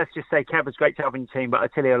 Let's just say Kev was great to have in your team, but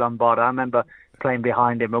Attilio Lombardo, I remember playing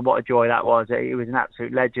behind him, and what a joy that was. He was an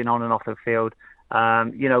absolute legend on and off the field.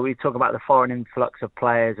 You know, we talk about the foreign influx of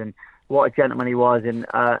players and what a gentleman he was, and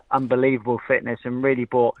unbelievable fitness, and really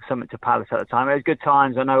brought something to Palace at the time. It was good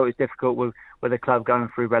times. I know it was difficult with the club going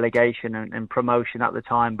through relegation and promotion at the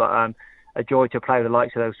time, but a joy to play with the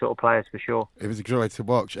likes of those sort of players for sure. It was a joy to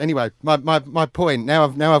watch. Anyway, my point now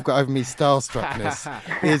I've got over me starstruckness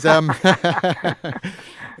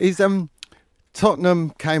is Tottenham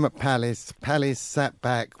came at Palace. Palace sat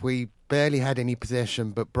back. We barely had any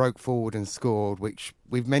possession but broke forward and scored, which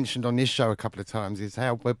we've mentioned on this show a couple of times, is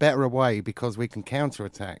how we're better away because we can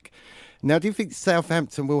counter-attack. Now, do you think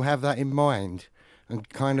Southampton will have that in mind and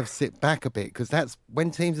kind of sit back a bit? Because that's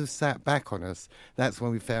when teams have sat back on us, that's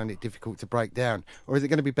when we found it difficult to break down. Or is it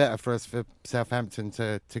going to be better for us, for Southampton,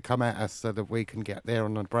 to come at us so that we can get there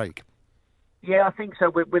on the break? Yeah, I think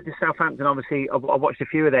so. With the Southampton, obviously, I've watched a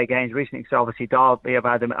few of their games recently. So obviously, Derby have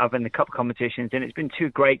had them in the cup competitions, and it's been two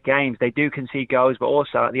great games. They do concede goals, but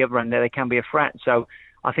also at the other end, there they can be a threat. So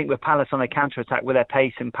I think with Palace on their counter-attack, with their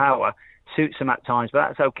pace and power, suits them at times. But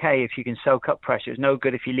that's okay if you can soak up pressure. It's no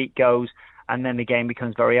good if you leak goals and then the game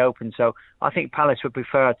becomes very open. So I think Palace would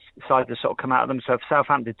prefer a side to sort of come at them. So if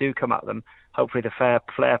Southampton do come at them, hopefully the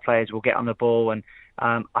Flair players will get on the ball. And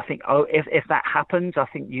I think if that happens, I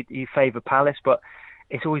think you favour Palace. But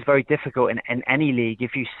it's always very difficult in any league.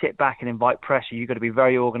 If you sit back and invite pressure, you've got to be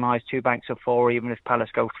very organised, 2 banks of 4, even if Palace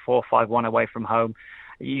go 4-5-1 away from home.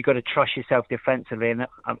 You've got to trust yourself defensively,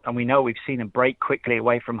 and we know we've seen them break quickly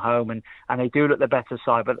away from home, and they do look the better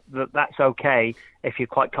side, but that's okay if you're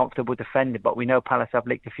quite comfortable defending. But we know Palace have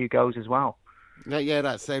licked a few goals as well. Yeah,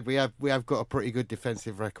 that said, we have got a pretty good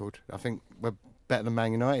defensive record. I think we're better than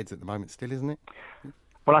Man United at the moment still, isn't it?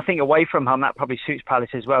 Well, I think away from home that probably suits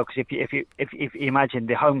Palace as well, because if you imagine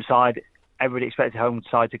the home side, everybody expects the home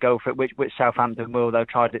side to go for it, which Southampton will. They'll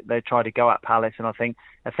try to go at Palace, and I think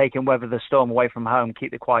if they can weather the storm away from home,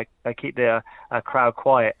 keep the crowd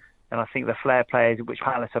quiet, then I think the flair players, which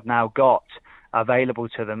Palace have now got available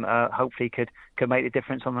to them, hopefully could make the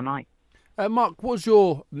difference on the night. Mark, what was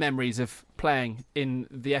your memories of playing in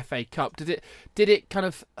the FA Cup? Did it kind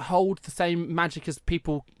of hold the same magic as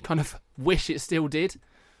people kind of wish it still did?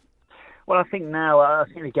 Well, I think now,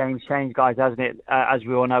 the game's changed, guys, hasn't it? As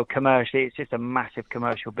we all know, commercially, it's just a massive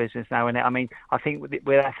commercial business now, isn't it? I mean, I think with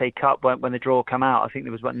FA Cup, when the draw came out, I think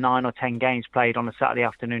there was 9 or 10 games played on a Saturday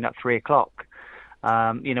afternoon at 3 o'clock.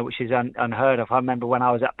 Which is unheard of. I remember when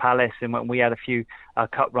I was at Palace and when we had a few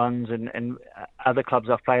cup runs and other clubs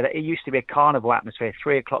I've played at, it used to be a carnival atmosphere.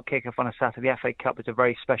 3 o'clock kickoff on a Saturday. The FA Cup is a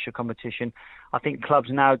very special competition. I think clubs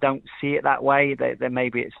now don't see it that way.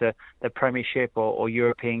 Maybe it's the Premiership or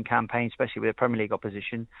European campaign, especially with the Premier League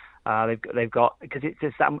opposition. They've got, because it's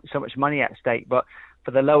just so much money at stake. But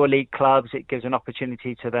for the lower league clubs, it gives an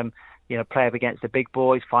opportunity to them, play up against the big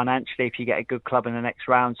boys financially if you get a good club in the next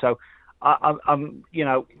round. So I'm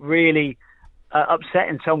really upset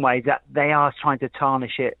in some ways that they are trying to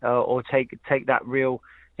tarnish it or take that real,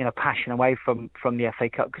 passion away from the FA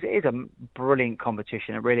Cup, because it is a brilliant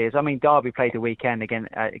competition. It really is. I mean, Derby played the weekend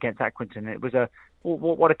against Accrington. It was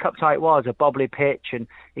what a cup tie it was, a bobbly pitch, and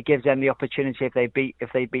it gives them the opportunity if they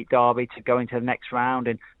beat Derby to go into the next round.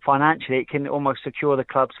 And financially, it can almost secure the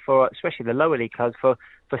clubs especially the lower league clubs for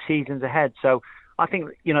seasons ahead. So I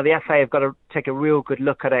think, the FA have got to take a real good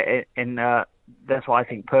look at it, that's what I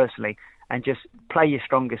think personally, and just play your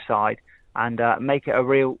strongest side and make it a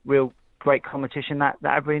real great competition that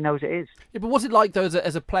everybody knows it is. Yeah, but what's it like, though,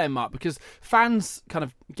 as a player, Mark? Because fans kind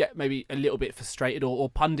of get maybe a little bit frustrated, or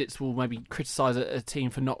pundits will maybe criticise a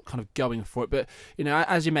team for not kind of going for it. But,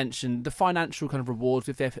 as you mentioned, the financial kind of rewards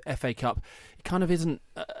with the FA Cup, it kind of isn't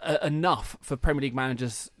enough for Premier League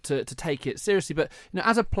managers to take it seriously. But,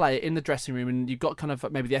 as a player in the dressing room, and you've got kind of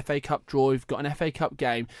maybe the FA Cup draw, you've got an FA Cup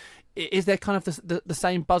game, is there kind of the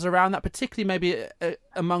same buzz around that, particularly maybe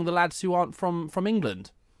among the lads who aren't from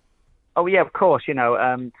England? Oh yeah, of course.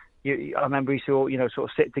 I remember we saw sort of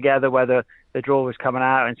sit together whether the draw was coming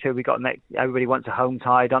out until we got next. Everybody wants a home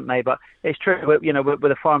tie, don't they? But it's true. With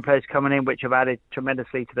the foreign players coming in, which have added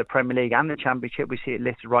tremendously to the Premier League and the Championship, we see it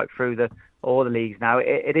listed right through all the leagues now.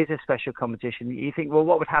 It is a special competition. You think, well,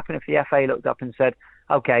 what would happen if the FA looked up and said,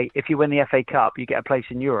 okay, if you win the FA Cup, you get a place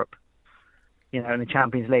in Europe, in the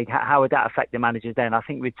Champions League? How would that affect the managers then? I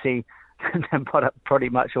think we'd see them put up pretty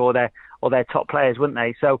much all their top players, wouldn't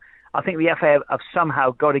they? So I think the FA have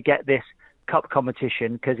somehow got to get this cup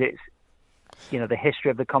competition, because it's, the history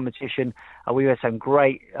of the competition. We've had some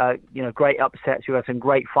great upsets. We've had some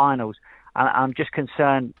great finals. And I'm just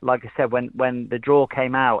concerned, like I said, when the draw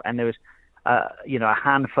came out and there was, a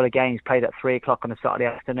handful of games played at 3 o'clock on a Saturday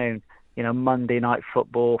afternoon, Monday night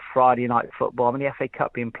football, Friday night football. I mean, the FA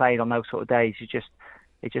Cup being played on those sort of days is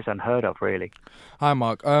just unheard of, really. Hi,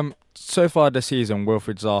 Mark. So far this season,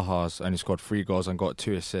 Wilfried Zaha's only scored 3 goals and got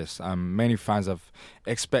 2 assists. Many fans have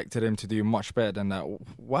expected him to do much better than that.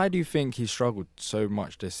 Why do you think he struggled so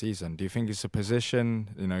much this season? Do you think it's a position,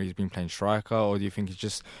 he's been playing striker, or do you think he's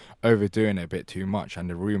just overdoing it a bit too much and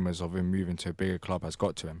the rumours of him moving to a bigger club has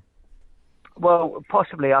got to him? Well,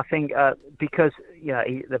 possibly. I think because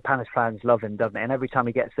the Palace fans love him, doesn't it? And every time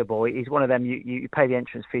he gets the ball, he's one of them. You pay the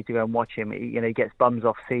entrance fee to go and watch him. He gets bums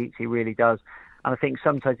off seats. He really does. And I think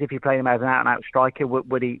sometimes if you played him as an out-and-out striker,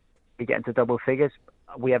 would he get into double figures?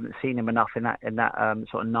 We haven't seen him enough in that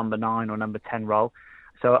sort of number 9 or number 10 role.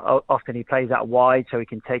 So often he plays out wide so he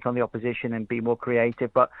can take on the opposition and be more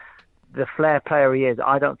creative. But the flair player he is,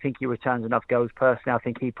 I don't think he returns enough goals personally. I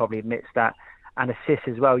think he probably admits that. And assists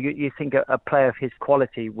as well. You think a player of his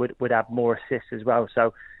quality would have more assists as well.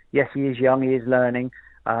 So yes, he is young, he is learning.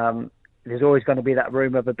 There's always going to be that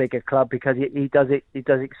room of a bigger club because he does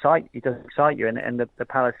excite you, and the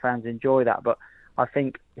Palace fans enjoy that. But I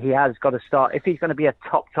think he has got to start, if he's going to be a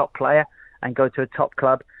top player and go to a top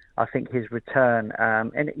club, I think his return,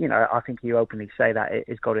 and I think you openly say that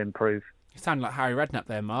it's got to improve. You sound like Harry Redknapp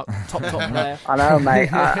there, Mark. Top player. I know,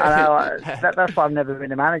 mate. I know. That's why I've never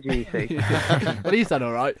been a manager, you see. Well, he's done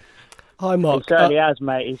all right. Hi, Mark. He certainly has,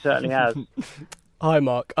 mate. He certainly has. Hi,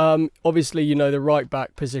 Mark. Obviously, the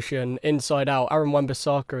right-back position, inside out. Aaron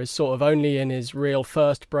Wan-Bissaka is sort of only in his real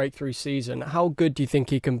first breakthrough season. How good do you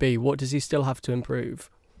think he can be? What does he still have to improve?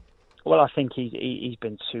 Well, I think he's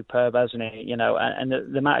been superb, hasn't he? And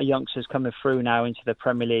the amount of youngsters coming through now into the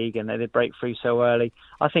Premier League, and they break through so early.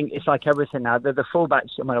 I think it's like everything now. The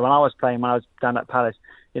fullbacks, when I was playing, when I was down at Palace,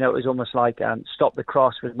 it was almost like stop the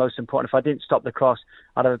cross was most important. If I didn't stop the cross,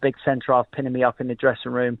 I'd have a big centre half pinning me up in the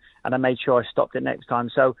dressing room, and I made sure I stopped it next time.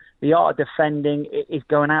 So the art of defending is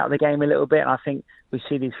going out of the game a little bit, and I think we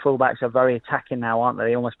see these fullbacks are very attacking now, aren't they?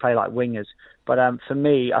 They almost play like wingers. But for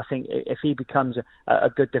me, I think if he becomes a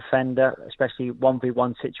good defender, especially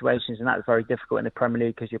 1v1 situations, and that's very difficult in the Premier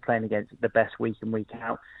League because you're playing against the best week in, week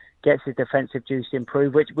out, gets his defensive juice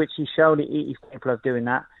improved, which he's shown he's capable of doing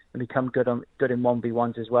that, and become good in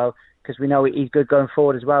 1v1s as well, because we know he's good going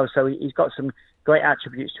forward as well. So he's got some great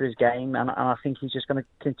attributes to his game, and I think he's just going to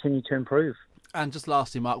continue to improve. And just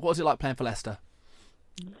lastly, Mark, what was it like playing for Leicester?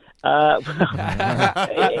 Well,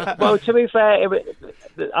 to be fair,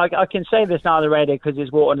 I can say this now on the radio because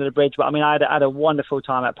it's water under the bridge. But I mean, I had a wonderful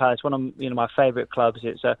time at Palace. One of my favourite clubs.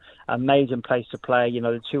 It's an amazing place to play.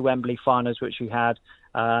 The 2 Wembley finals which we had,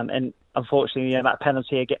 and unfortunately, that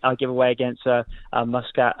penalty I give away against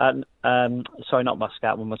Muscat. Sorry, not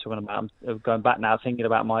Muscat. What am I talking about? I'm going back now, thinking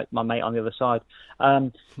about my mate on the other side.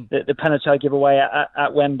 The penalty I give away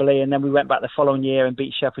at Wembley, and then we went back the following year and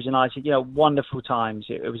beat Sheffield United. Wonderful times.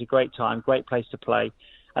 It was a great time, great place to play.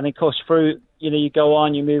 And then, of course, through, you go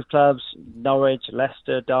on, you move clubs, Norwich,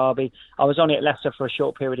 Leicester, Derby. I was only at Leicester for a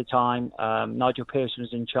short period of time. Nigel Pearson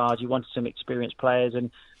was in charge. He wanted some experienced players, and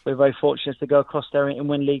we were very fortunate to go across there and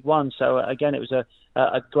win League One. So, again, it was a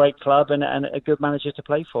great club and a good manager to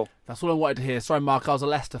play for. That's all I wanted to hear. Sorry, Mark, I was a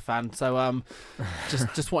Leicester fan, so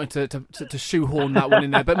just wanted to shoehorn that one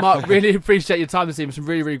in there. But, Mark, really appreciate your time this evening. Some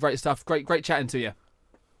really, really great stuff. Great chatting to you.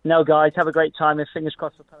 No, guys, have a great time, and fingers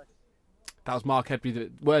crossed for Palace. That was Mark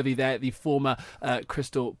Worthy there, the former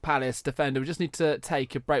Crystal Palace defender. We just need to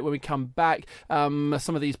take a break. When we come back, some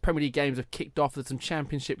of these Premier League games have kicked off. There's some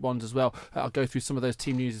Championship ones as well. I'll go through some of those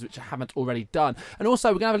team news which I haven't already done. And also,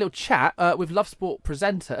 we're going to have a little chat with Love Sport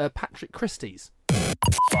presenter Patrick Christys.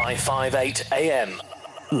 558 AM.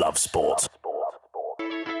 Love Sport.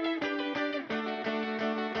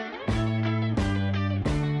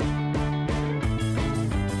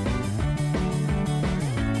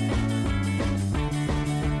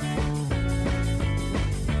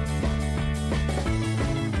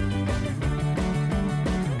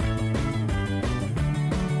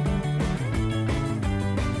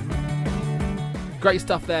 Great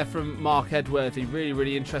stuff there from Mark Edworthy. Really,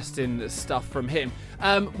 really interesting stuff from him.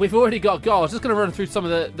 We've already got a goal. I was just going to run through some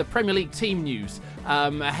of the Premier League team news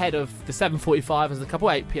ahead of the 7:45 as a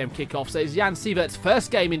couple 8 p.m. kickoff. So it's Jan Sievert's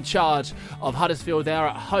first game in charge of Huddersfield. They are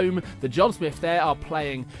at home. The John Smith there are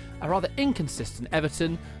playing a rather inconsistent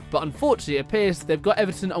Everton. But unfortunately, it appears they've got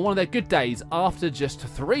Everton on one of their good days. After just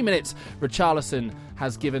 3 minutes, Richarlison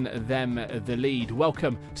has given them the lead.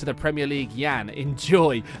 Welcome to the Premier League, Jan.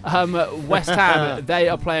 Enjoy. West Ham, they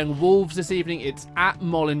are playing Wolves this evening. It's at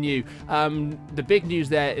Molineux. The big news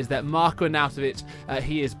there is that Marko Arnautovic,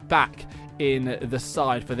 he is back in the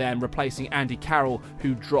side for them, replacing Andy Carroll,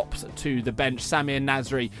 who drops to the bench. Samir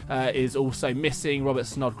Nasri is also missing. Robert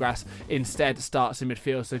Snodgrass instead starts in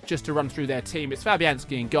midfield. So just to run through their team, it's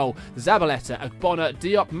Fabianski in goal, Zabaleta, Agbona,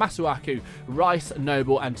 Diop, Masuaku, Rice,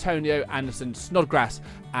 Noble, Antonio, Anderson, Snodgrass,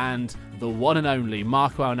 and the one and only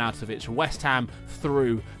Marko Arnautovic. West Ham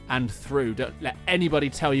through and through. Don't let anybody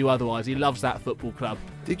tell you otherwise. He loves that football club.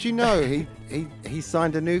 Did you know he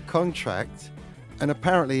signed a new contract and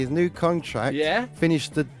apparently his new contract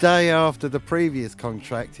finished the day after the previous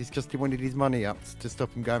contract. He wanted his money up to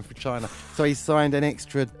stop him going for China. So he signed an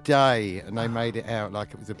extra day, and they made it out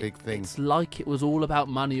like it was a big thing. It's like it was all about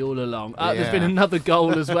money all along. There's been another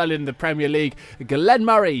goal as well in the Premier League. Glenn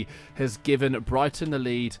Murray has given Brighton the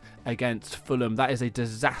lead against Fulham. That is a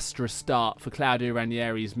disastrous start for Claudio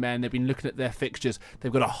Ranieri's men. They've been looking at their fixtures.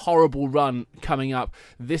 They've got a horrible run coming up.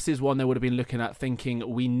 This is one they would have been looking at thinking,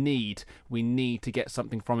 we need to get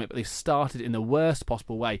something from it, but they've started in the worst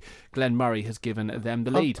possible way. Glenn Murray has given them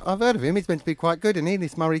the lead. I've heard of him. He's meant to be quite good, isn't he,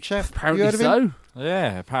 this Murray chap? Apparently so.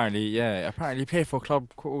 Yeah, apparently he played for a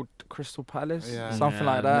club called Crystal Palace, something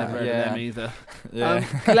like that. Never heard of them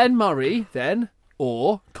either. Glenn Murray then,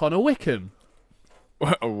 or Connor Wickham?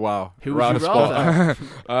 Oh, wow. Who would you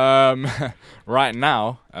rather? Right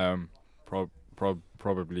now,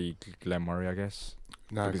 probably Glenn Murray, I guess.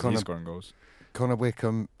 No, because he's scoring goals. Connor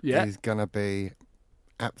Wickham is going to be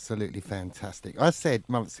absolutely fantastic. I said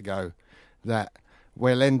months ago that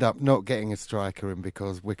we'll end up not getting a striker in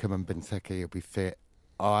because Wickham and Benteke will be fit.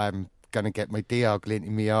 I'm going to get my DR glint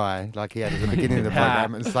in my eye, like he had at the beginning of the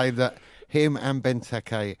programme, and say that him and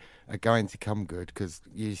Benteke are going to come good, because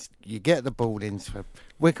you get the ball into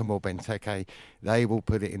Wickham or Benteke, they will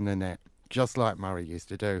put it in the net, just like Murray used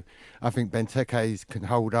to do. I think Benteke can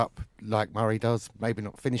hold up like Murray does, maybe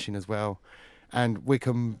not finishing as well. And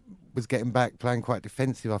Wickham was getting back, playing quite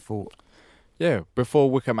defensive, I thought. Yeah, before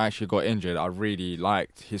Wickham actually got injured, I really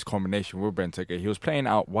liked his combination with Benteke. He was playing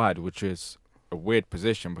out wide, which is a weird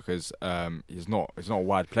position because he's not a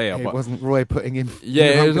wide player. It wasn't Roy putting him.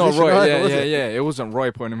 Yeah, it was not Roy. It wasn't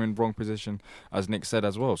Roy putting him in wrong position, as Nick said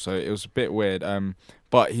as well. So it was a bit weird.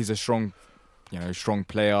 But he's a strong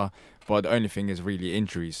player. But the only thing is really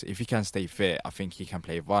injuries. If he can stay fit, I think he can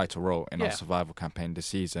play a vital role in our survival campaign this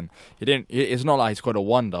season. It's not like he's got a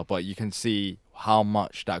wonder, but you can see how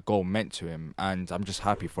much that goal meant to him, and I'm just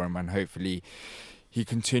happy for him. And hopefully, he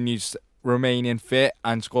continues remaining fit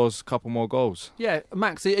and scores a couple more goals. Yeah,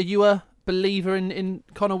 Max, are you a believer in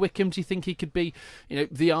Connor Wickham? Do you think he could be,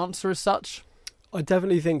 the answer as such? I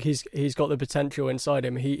definitely think he's got the potential inside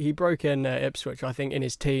him. He broke in Ipswich, I think, in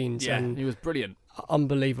his teens. Yeah, and he was brilliant.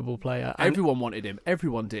 Unbelievable player. Everyone wanted him.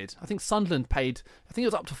 Everyone did. I think Sunderland paid, I think it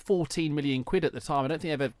was up to 14 million quid at the time. I don't think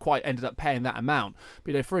they ever quite ended up paying that amount.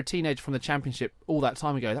 But for a teenager from the Championship all that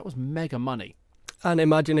time ago, that was mega money. And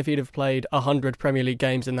imagine if he'd have played 100 Premier League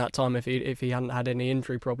games in that time if he hadn't had any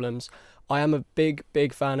injury problems. I am a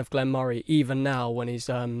big fan of Glenn Murray, even now when he's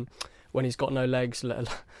got no legs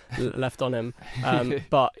left on him.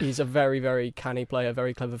 But he's a very, very canny player,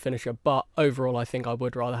 very clever finisher. But overall, I think I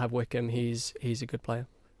would rather have Wickham. He's a good player.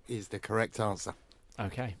 Is the correct answer.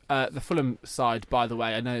 Okay. The Fulham side, by the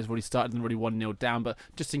way, I know it's already started and already 1-0 down, but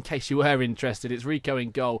just in case you were interested, it's Rico in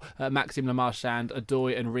goal, Maxime Le Marchand,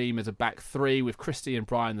 Adoy and Ream as a back three, with Christie and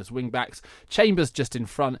Bryan as wing-backs, Chambers just in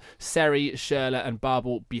front, Seri, Schürrle and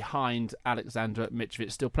Babel behind Alexander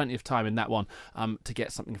Mitrovic. Still plenty of time in that one to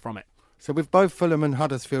get something from it. So with both Fulham and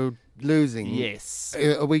Huddersfield losing, yes,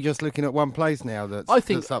 are we just looking at one place now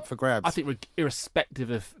that's up for grabs? I think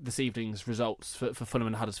irrespective of this evening's results for Fulham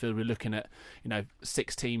and Huddersfield, we're looking at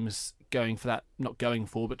 6 teams going for that, not going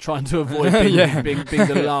for, but trying to avoid being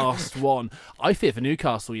the last one. I fear for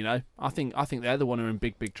Newcastle. I think they're the one who are in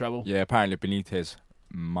big trouble. Yeah, apparently Benitez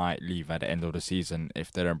might leave at the end of the season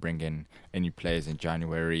if they don't bring in any players in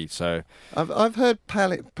January. So I've heard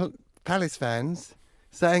Palace fans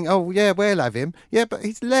saying, "Oh yeah, we'll have him." Yeah, but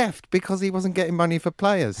he's left because he wasn't getting money for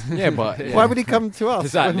players. Yeah, but why would he come to us?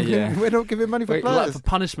 Exactly. We're not giving money for players. For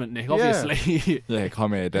punishment, Nick. Obviously. Yeah,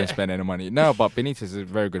 come here, don't spend any money. No, but Benitez is a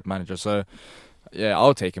very good manager, so yeah,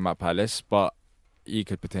 I'll take him at Palace, but he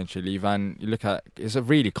could potentially leave. And you look at it's a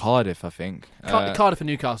really Cardiff, I think. Cardiff and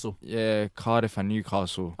Newcastle. Yeah, Cardiff and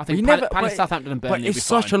Newcastle. I think Palace, Southampton and Burnley. But it's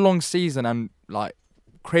such a long season, and like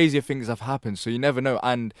crazier things have happened, so you never know.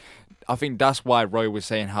 And I think that's why Roy was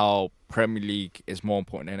saying how Premier League is more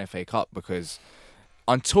important than FA Cup, because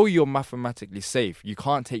until you're mathematically safe, you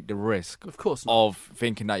can't take the risk, of course, of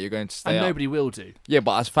thinking that you're going to stay and up. Nobody will do. Yeah,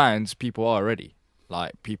 but as fans, people are already.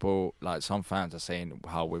 Some fans are saying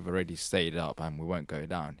how we've already stayed up and we won't go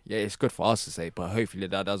down. Yeah, it's good for us to say, but hopefully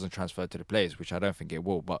that doesn't transfer to the players, which I don't think it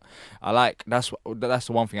will. But that's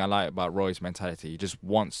the one thing I like about Roy's mentality. He just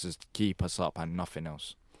wants to keep us up and nothing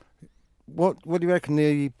else. What do you reckon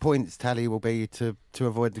the points tally will be to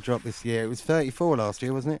avoid the drop this year? It was 34 last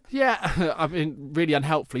year, wasn't it? Yeah, I mean, really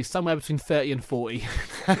unhelpfully, somewhere between 30 and 40. Do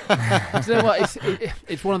you know what?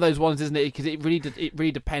 It's one of those ones, isn't it? Because it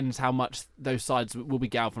really depends how much those sides will be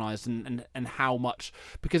galvanised and how much.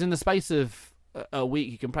 Because in the space of a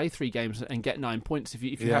week, you can play 3 games and get 9 points if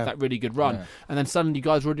you have that really good run. Yeah. And then suddenly you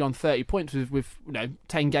guys are already on 30 points with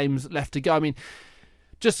 10 games left to go. I mean,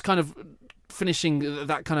 just kind of finishing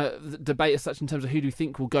that kind of debate as such in terms of who do you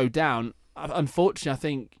think will go down. Unfortunately, I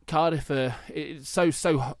think Cardiff it's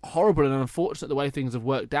so horrible and unfortunate the way things have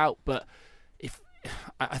worked out. But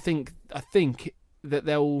I think that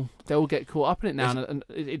they'll get caught up in it now, and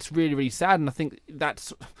it's really, really sad. And I think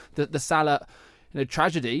that's the Salah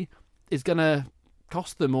tragedy is going to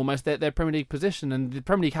cost them almost their Premier League position, and the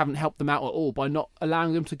Premier League haven't helped them out at all by not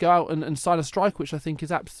allowing them to go out and sign a striker, which I think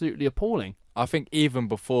is absolutely appalling. I think even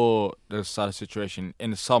before the Salah situation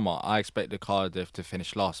in the summer, I expected Cardiff to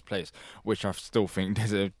finish last place, which I still think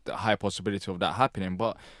there's a high possibility of that happening.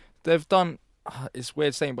 But they've done, it's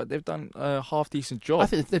weird saying, but they've done a half-decent job. I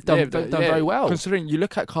think they've done very well. Considering you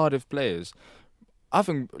look at Cardiff players, I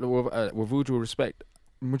think with all due respect,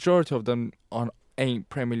 majority of them ain't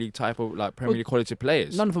Premier League type of Premier League quality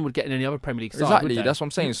players. None of them would get in any other Premier League side. Exactly, would they? That's what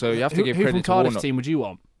I'm saying. So you have to give credit to Who from Cardiff's Warnock. team would you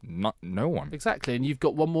want? No one. Exactly, and you've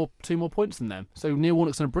got 2 more points than them. So Neil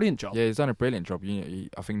Warnock's done a brilliant job. Yeah, he's done a brilliant job.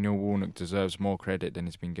 I think Neil Warnock deserves more credit than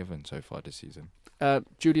he's been given so far this season.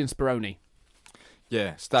 Julian Speroni.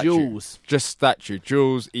 Yeah, statue. Jules. Just statue.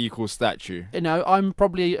 Jules equals statue. I'm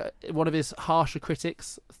probably one of his harsher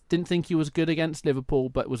critics. Didn't think he was good against Liverpool,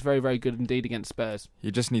 but was very, very good indeed against Spurs. He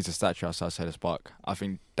just needs a statue outside Selhurst Park. I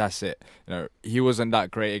think that's it. He wasn't that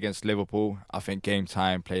great against Liverpool. I think game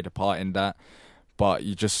time played a part in that. But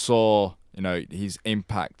you just saw, his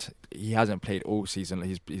impact. He hasn't played all season.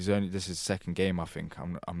 This is his second game, I think.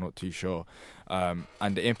 I'm not too sure. And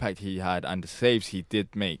the impact he had and the saves he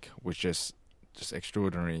did make was just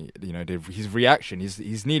extraordinary. His reaction.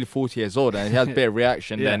 He's nearly 40 years old and he has a better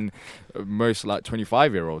reaction than most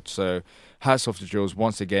 25-year-olds. So hats off to Jules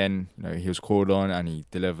once again. He was called on and he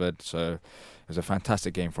delivered. So it was a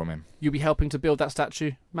fantastic game from him. You'll be helping to build that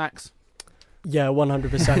statue, Max? Yeah,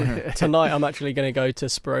 100%. Tonight I'm actually going to go to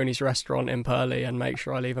Speroni's restaurant in Purley and make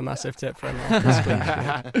sure I leave a massive tip for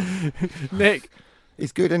him. Nick,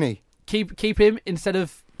 he's good, isn't he? Keep him instead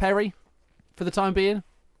of Perry for the time being.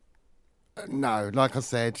 No, like I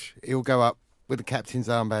said, he'll go up with the captain's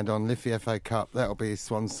armband on, lift the FA Cup. That'll be his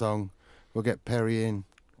swan song. We'll get Perry in,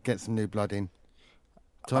 get some new blood in.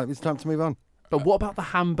 It's time to move on. But what about the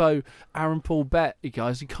Hambo Aaron Paul bet, you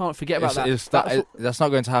guys? You can't forget about that. That's not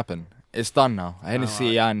going to happen. It's done now.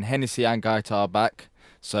 Hennessy and Gaeta are back,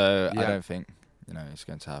 so I don't think it's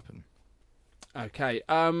going to happen. Okay,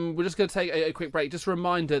 we're just going to take a quick break. Just a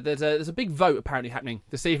reminder, there's a big vote apparently happening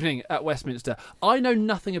this evening at Westminster. I know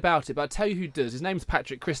nothing about it, but I'll tell you who does. His name's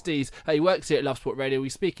Patrick Christies. He works here at Love Sport Radio. We're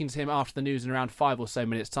speaking to him after the news in around 5 or so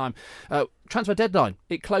minutes' time. Transfer deadline,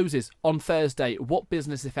 it closes on Thursday. What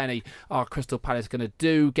business, if any, are Crystal Palace going to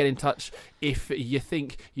do? Get in touch if you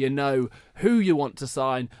think you know who you want to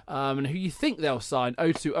sign and who you think they'll sign.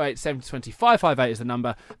 0208 7020 558 is the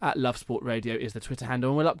number. At Love Sport Radio is the Twitter handle,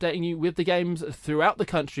 and we're updating you with the games throughout the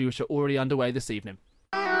country which are already underway this evening.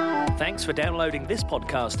 Thanks for downloading this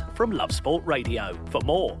podcast from Love Sport Radio. For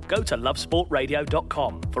more, go to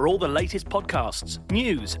lovesportradio.com for all the latest podcasts,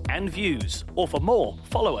 news and views. Or for more,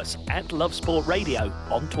 follow us at Love Sport Radio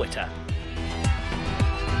on Twitter.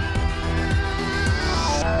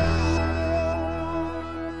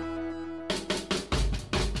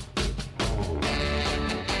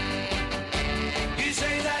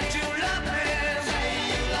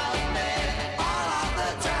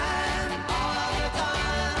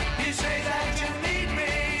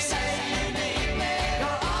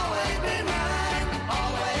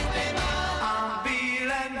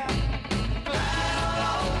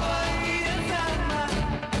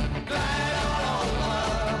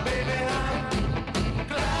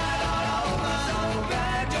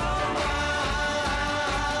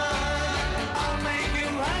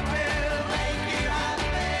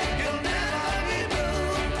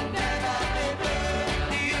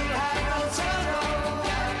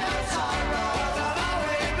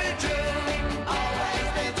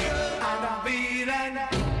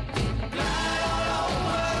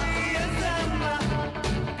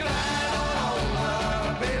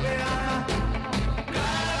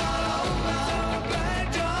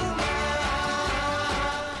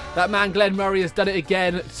 That man Glenn Murray has done it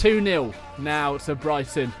again. 2-0 now to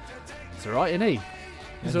Brighton. It's all right, isn't he?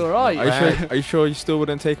 He's all right. Are you sure you still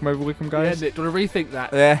wouldn't take him over Wickham, guys? Yeah, Nick, do you want to rethink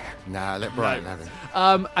that? Yeah. Nah, let Brighton have it.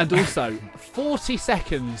 And also, 40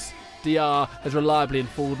 seconds DR has reliably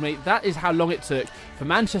informed me, that is how long it took for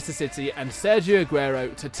Manchester City and Sergio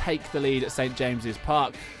Aguero to take the lead at St James's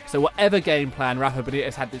Park. So whatever game plan Rafa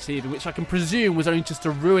Benitez had this evening, which I can presume was only just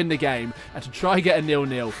to ruin the game and to try and get a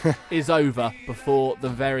 0-0, is over before the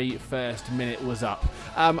very first minute was up.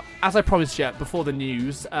 As I promised you before the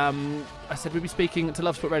news, I said we'd be speaking to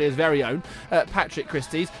Love Sport Radio's very own Patrick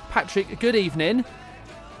Christys. Patrick, good evening.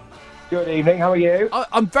 Good evening, how are you?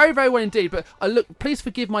 I'm very, very well indeed, but look, please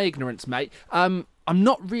forgive my ignorance, mate. I'm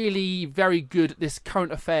not really very good at this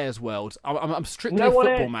current affairs world. I'm strictly a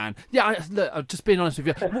football man. Yeah, look, I'm just being honest with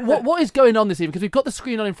you. What is going on this evening? Because we've got the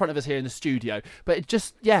screen on in front of us here in the studio, but it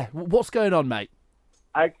just, what's going on, mate?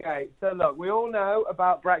 Okay, so look, we all know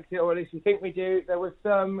about Brexit, or at least we think we do. There were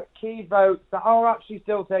some key votes that are actually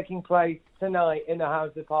still taking place tonight in the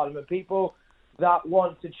House of Parliament. People that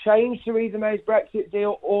want to change Theresa May's Brexit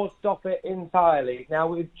deal or stop it entirely. Now,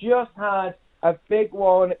 we've just had a big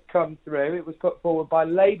one come through. It was put forward by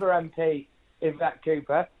Labour MP Yvette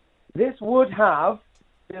Cooper. This would have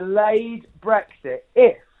delayed Brexit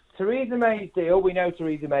if Theresa May's deal, we know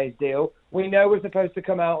Theresa May's deal, we know we're supposed to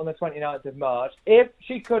come out on the 29th of March. If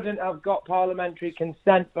she couldn't have got parliamentary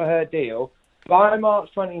consent for her deal by March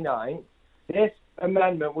 29th, this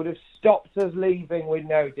amendment would have stopped us leaving with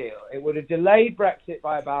no deal. It would have delayed Brexit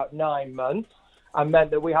by about 9 months and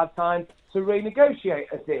meant that we had time to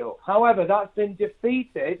renegotiate a deal. However, that's been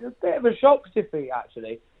defeated, a bit of a shock defeat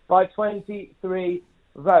actually, by 23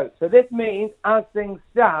 votes. So this means, as things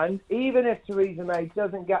stand, even if Theresa May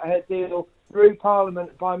doesn't get her deal through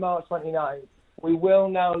Parliament by March 29th, we will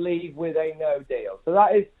now leave with a no deal. So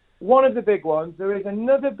that is one of the big ones. There is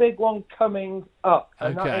another big one coming up,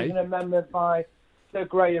 and that is an amendment by Sir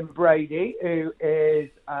Graham Brady, who is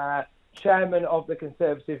chairman of the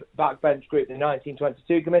Conservative Backbench Group, the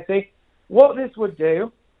 1922 Committee. What this would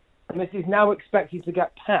do, and this is now expected to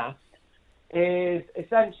get passed, is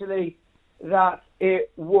essentially that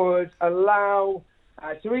it would allow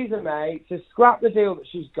Theresa May to scrap the deal that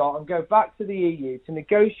she's got and go back to the EU to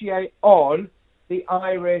negotiate on the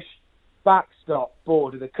Irish backstop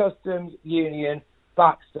border, the customs union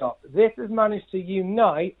backstop. This has managed to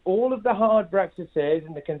unite all of the hard Brexiteers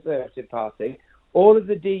in the Conservative Party, all of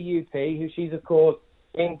the DUP, who she's, of course,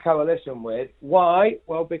 in coalition with. Why?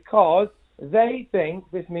 Well, because they think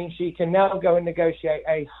this means she can now go and negotiate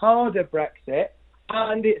a harder Brexit,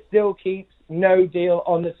 and it still keeps no deal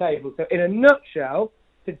on the table. So in a nutshell,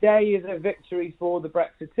 today is a victory for the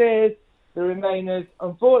Brexiteers. The Remainers,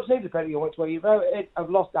 unfortunately, depending on which way you voted, have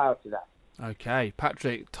lost out today. Okay,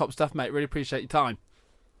 Patrick, top stuff, mate. Really appreciate your time.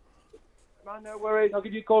 Man, no worries. I'll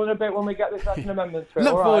give you a call in a bit when we get this second amendment through.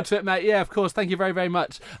 Look forward to it, mate. Yeah, of course. Thank you very, very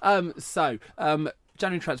much.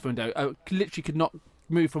 January transfer window. Literally could not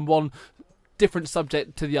move from one different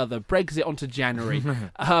subject to the other. Brexit onto January.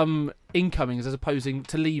 Incomings as opposing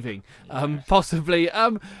to leaving. Possibly.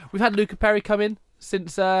 We've had Luca Perry come in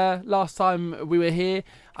since last time we were here.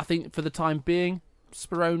 I think for the time being,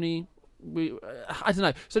 Speroni, I don't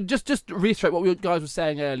know. So just reiterate what we guys were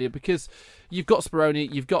saying earlier, because you've got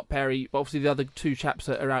Speroni, you've got Perry, but obviously the other two chaps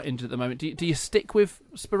are out injured at the moment. Do you stick with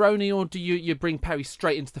Speroni, or do you bring Perry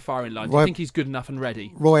straight into the firing line? Do you think he's good enough and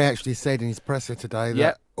ready? Roy actually said in his presser today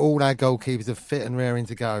that all our goalkeepers are fit and raring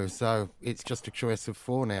to go, so it's just a choice of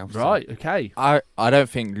four now. So. Right, okay. I don't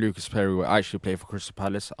think Lucas Perry will actually play for Crystal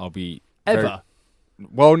Palace. Ever?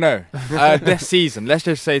 Well, no. This season. Let's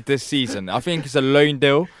just say this season. I think it's a loan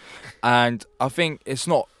deal. And I think it's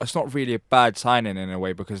not really a bad signing in a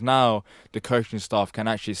way, because now the coaching staff can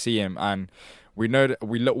actually see him, and we know that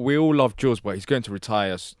we all love Jules, but he's going to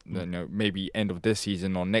retire, maybe end of this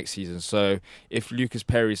season or next season. So if Lucas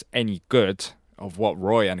Perry is any good of what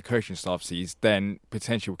Roy and the coaching staff sees, then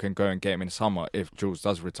potentially we can go and get him in the summer if Jules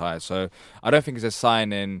does retire. So I don't think it's a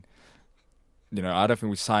signing. I don't think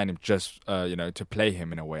we sign him just to play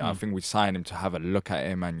him in a way. I think we sign him to have a look at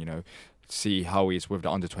him and see how he's with the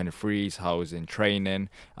under-23s, how he's in training,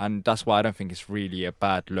 and that's why I don't think it's really a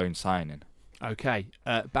bad loan signing. Okay,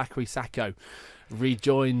 Bakary Sakho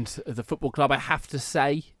rejoined the football club. I have to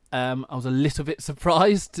say, I was a little bit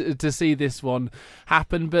surprised to see this one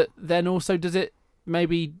happen, but then also, does it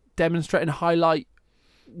maybe demonstrate and highlight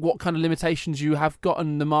what kind of limitations you have got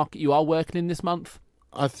in the market you are working in this month?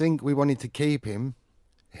 I think we wanted to keep him.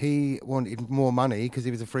 He wanted more money because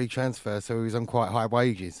he was a free transfer, so he was on quite high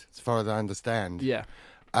wages, as far as I understand. Yeah.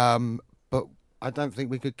 But I don't think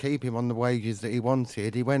we could keep him on the wages that he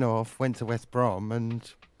wanted. He went to West Brom,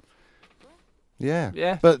 and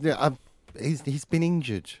yeah. But he's been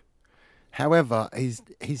injured. However, he's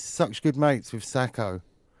such good mates with Sakho,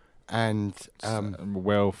 and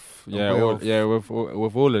Wilf.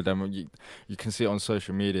 With all of them, you can see it on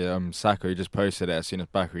social media. Sako just posted it as soon as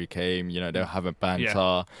Bakary came. They'll have a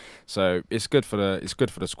banter, so it's good for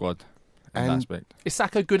the squad. In that aspect. Is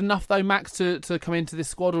Sako good enough though, Max, to come into this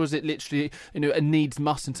squad, or is it literally a needs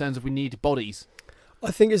must in terms of we need bodies? I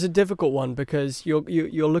think it's a difficult one because you're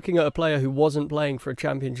looking at a player who wasn't playing for a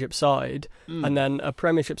Championship side and then a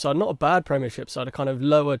Premiership side, not a bad Premiership side, a kind of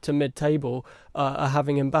lower to mid-table, are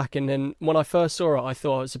having him back. And then when I first saw it, I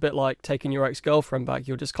thought it was a bit like taking your ex-girlfriend back.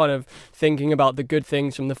 You're just kind of thinking about the good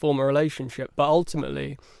things from the former relationship. But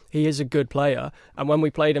ultimately, he is a good player. And when we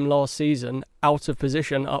played him last season, out of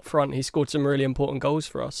position up front, he scored some really important goals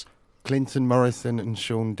for us. Clinton Morrison and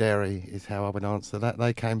Sean Derry is how I would answer that.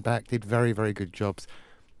 They came back, did very, very good jobs.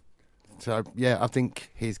 So, I think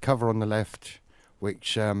his cover on the left,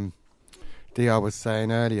 which DR was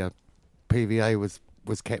saying earlier, PVA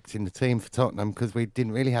was kept in the team for Tottenham because we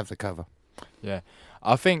didn't really have the cover. Yeah,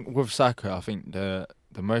 I think with Saka, I think the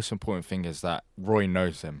most important thing is that Roy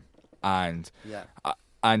knows him.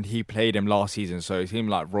 And he played him last season, so it seemed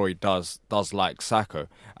like Roy does like Sako,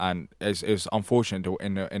 and it's unfortunate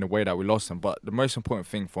in a way that we lost him. But the most important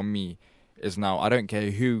thing for me is now I don't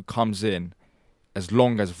care who comes in, as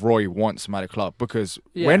long as Roy wants him at the club. Because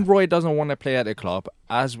when Roy doesn't want to play at the club,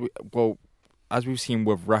 as we've seen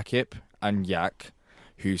with Rakip and Yak,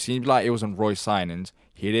 who seemed like it wasn't Roy's signings,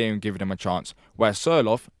 he didn't even give them a chance. Whereas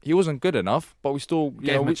Surloff, he wasn't good enough, but we still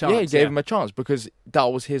gave him a chance because that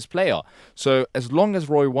was his player. So as long as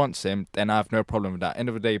Roy wants him, then I have no problem with that. End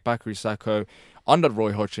of the day, Bakary Sako, under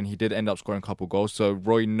Roy Hodgson, he did end up scoring a couple goals. So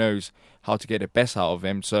Roy knows how to get the best out of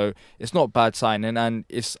him. So it's not bad signing, and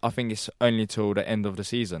I think it's only till the end of the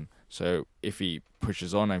season. So if he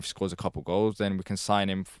pushes on and scores a couple goals, then we can sign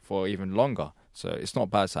him for even longer. So it's not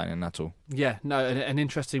bad signing at all. Yeah, no, an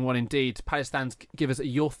interesting one indeed. Palace fans, give us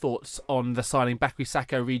your thoughts on the signing. Bakary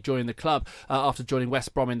Sako rejoining the club after joining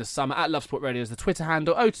West Brom in the summer. At Love Sport Radio is the Twitter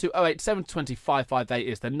handle. 0208 720 558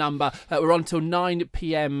 is the number. We're on till 9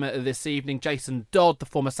 p.m. this evening. Jason Dodd, the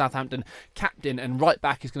former Southampton captain and right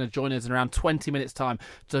back, is going to join us in around 20 minutes' time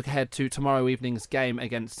to look ahead to tomorrow evening's game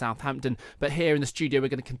against Southampton. But here in the studio, we're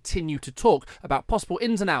going to continue to talk about possible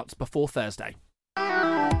ins and outs before Thursday.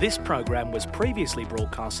 This programme was previously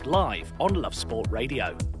broadcast live on Love Sport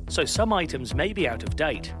Radio, so some items may be out of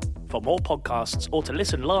date. For more podcasts or to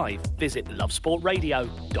listen live, visit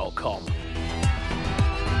lovesportradio.com.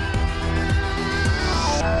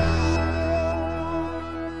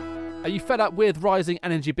 Are you fed up with rising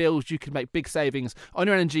energy bills? You can make big savings on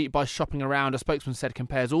your energy by shopping around. A spokesman said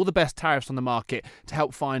compares all the best tariffs on the market to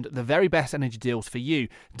help find the very best energy deals for you.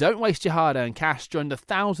 Don't waste your hard-earned cash. Join the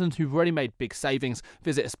thousands who've already made big savings.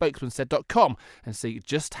 Visit spokesmansaid.com and see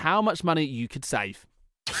just how much money you could save.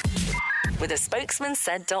 With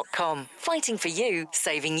spokesmansaid.com, fighting for you,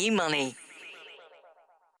 saving you money.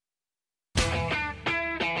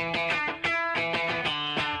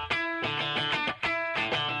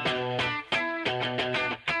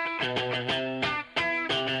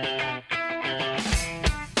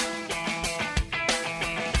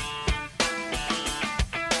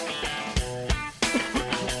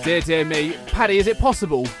 Dear me. Paddy, is it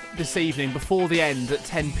possible this evening, before the end at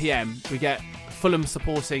 10 p.m, we get Fulham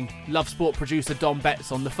supporting Love Sport producer Dom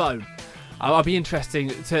Betts on the phone? I'll be interesting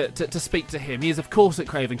to speak to him. He is, of course, at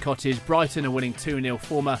Craven Cottage. Brighton are winning 2-0.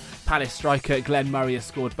 Former Palace striker Glenn Murray has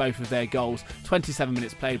scored both of their goals. 27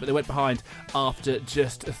 minutes played, but they went behind after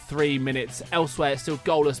just 3 minutes. Elsewhere, it's still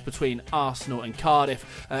goalless between Arsenal and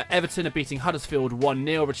Cardiff. Everton are beating Huddersfield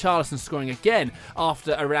 1-0. Richarlison scoring again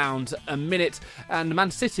after around a minute. And Man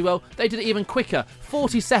City, well, they did it even quicker.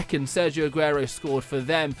 40 seconds, Sergio Aguero scored for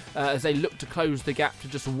them as they look to close the gap to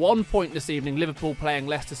just 1 point this evening. Liverpool playing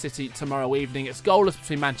Leicester City tomorrow evening. It's goalless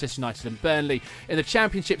between Manchester United and Burnley. In the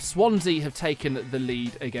Championship, Swansea have taken the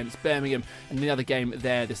lead against Birmingham. And the other game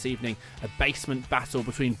there this evening, a basement battle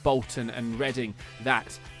between Bolton and Reading.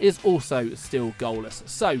 That is also still goalless.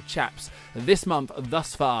 So, chaps, this month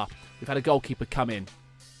thus far, we've had a goalkeeper come in.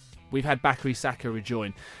 We've had Bakary Sako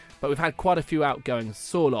rejoin. But we've had quite a few outgoings.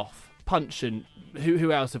 Sorloth, Puncheon.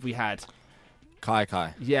 Who else have we had?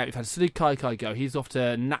 Kai. Yeah, we've had Sadiq Kai go. He's off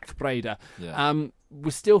to NAC Breda. Yeah. We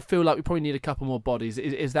still feel like we probably need a couple more bodies.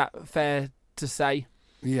 Is that fair to say?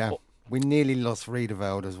 Yeah. We nearly lost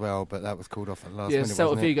Riedewald as well, but that was called off at last minute. Yeah,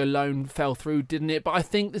 Celta Vigo loan fell through, didn't it? But I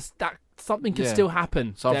think that something can still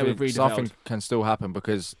happen there with Riedewald. Something can still happen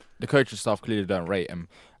because the coaching staff clearly don't rate him.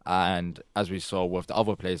 And as we saw with the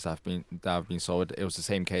other players that have been sold, it was the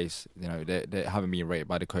same case. You know, they haven't been rated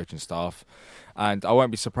by the coaching staff. And I won't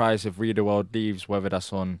be surprised if Riedewald leaves, whether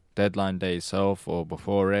that's on deadline day itself or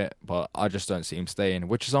before it. But I just don't see him staying,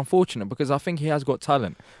 which is unfortunate because I think he has got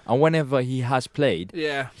talent. And whenever he has played,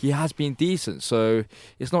 he has been decent. So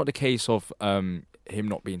it's not the case of him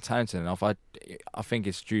not being talented enough. I think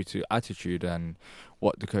it's due to attitude and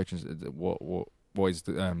what the coaching, what is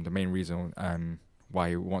the main reason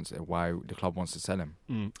why the club wants to sell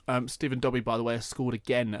him. Stephen Dobby, by the way, has scored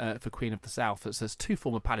again for Queen of the South. It says 2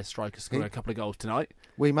 former Palace strikers scoring a couple of goals tonight.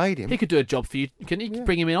 We made him. He could do a job for you. Can you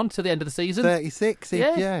bring him in on to the end of the season? 36.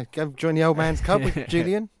 Go join the old man's club with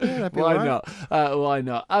Julian. Yeah, Why not? Why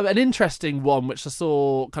not? An interesting one which I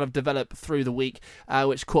saw kind of develop through the week,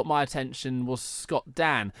 which caught my attention, was Scott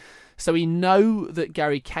Dann. So we know that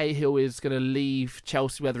Gary Cahill is going to leave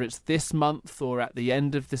Chelsea, whether it's this month or at the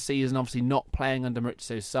end of the season, obviously not playing under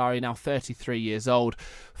Maurizio Sarri, now 33 years old.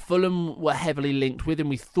 Fulham were heavily linked with him.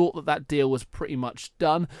 We thought that deal was pretty much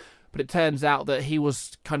done, but it turns out that he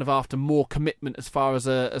was kind of after more commitment as far as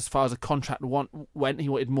a contract went. He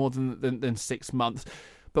wanted more than 6 months.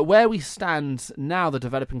 But where we stand now, the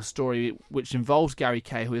developing story which involves Gary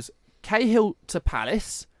Cahill is Cahill to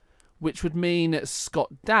Palace, which would mean Scott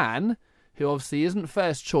Dann, who obviously isn't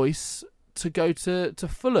first choice, to go to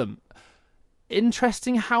Fulham.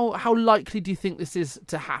 Interesting. How likely do you think this is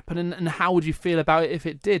to happen, and how would you feel about it if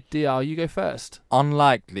it did? DR, you go first.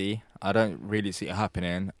 Unlikely. I don't really see it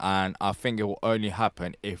happening, and I think it will only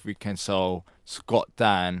happen if we can sell Scott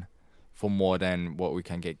Dann for more than what we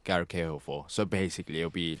can get Gary Cahill for. So basically, it'll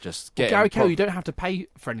be just get Gary Cahill. You don't have to pay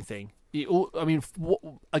for anything. What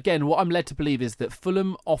I'm led to believe is that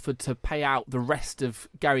Fulham offered to pay out the rest of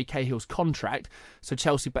Gary Cahill's contract, so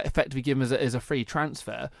Chelsea effectively give him as a free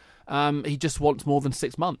transfer. He just wants more than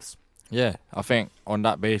 6 months. Yeah, I think on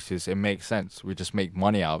that basis it makes sense. We just make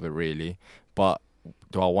money out of it, really. But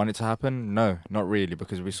do I want it to happen? No, not really,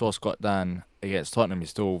 because we saw Scott Dann against Tottenham. He's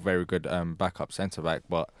still a very good backup centre-back,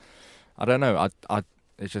 but I don't know.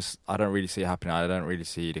 It's just, I don't really see it happening. I don't really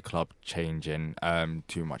see the club changing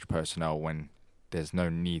too much personnel when there's no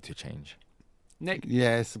need to change. Nick?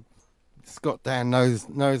 Yes, Scott Dann knows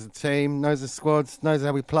the team, knows the squads, knows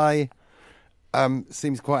how we play.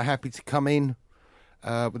 Seems quite happy to come in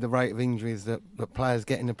with the rate of injuries that players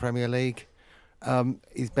get in the Premier League.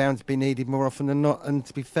 He's bound to be needed more often than not. And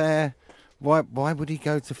to be fair, why would he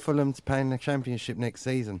go to Fulham to play in the Championship next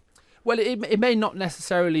season? Well, it may not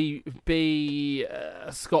necessarily be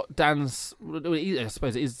Scott Dann's, I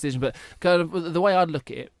suppose it is a decision, but kind of the way I'd look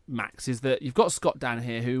at it, Max, is that you've got Scott Dann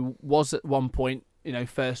here, who was at one point,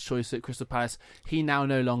 first choice at Crystal Palace. He now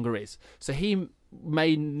no longer is. So he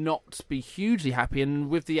may not be hugely happy, and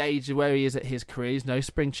with the age where he is at his career, he's no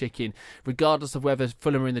spring chicken. Regardless of whether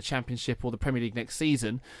Fulham are in the Championship or the Premier League next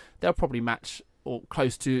season, they'll probably match or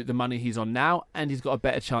close to the money he's on now, and he's got a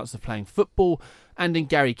better chance of playing football. And in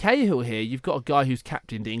Gary Cahill here, you've got a guy who's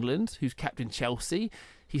captained England, who's captained Chelsea.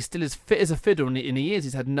 He's still as fit as a fiddle, and he is.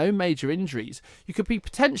 He's had no major injuries. You could be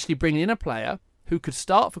potentially bringing in a player who could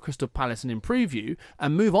start for Crystal Palace and improve you,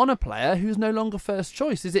 and move on a player who's no longer first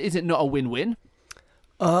choice. Is it not a win-win?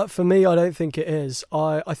 For me, I don't think it is.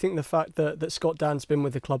 I think the fact that Scott Dann's been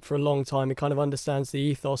with the club for a long time, he kind of understands the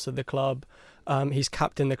ethos of the club. He's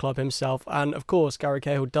captained the club himself. And, of course, Gary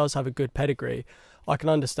Cahill does have a good pedigree. I can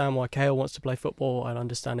understand why Cahill wants to play football. I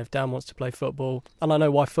understand if Dann wants to play football. And I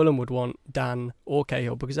know why Fulham would want Dann or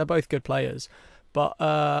Cahill, because they're both good players. But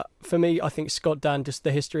for me, I think Scott Dann, just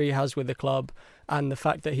the history he has with the club and the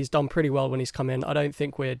fact that he's done pretty well when he's come in, I don't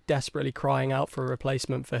think we're desperately crying out for a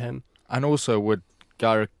replacement for him. And also, would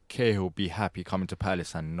Gary Cahill be happy coming to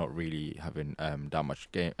Palace and not really having that much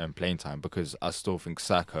playing time? Because I still think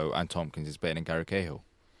Sakho and Tompkins is better than Gary Cahill.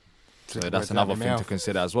 So that's another thing to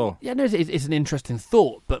consider as well. Yeah, no, it's an interesting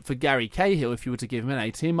thought. But for Gary Cahill, if you were to give him an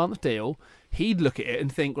 18-month deal, he'd look at it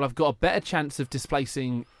and think, well, I've got a better chance of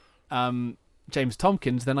displacing James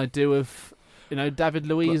Tompkins than I do of David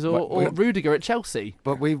Luiz or Rudiger at Chelsea.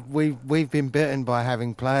 But we've been bitten by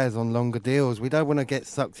having players on longer deals. We don't want to get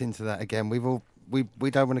sucked into that again. We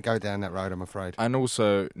don't want to go down that road, I'm afraid. And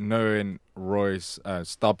also, knowing Roy's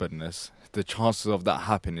stubbornness, the chances of that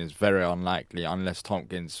happening is very unlikely unless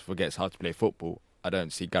Tompkins forgets how to play football. I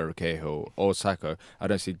don't see Gary Cahill or Sakho. I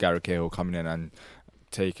don't see Gary Cahill coming in and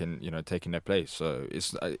taking their place. So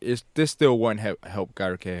this still won't help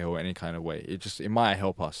Gary Cahill in any kind of way. It might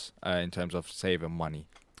help us in terms of saving money.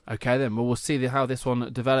 Okay then, well, we'll see how this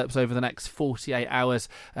one develops over the next 48 hours.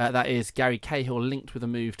 That is Gary Cahill linked with a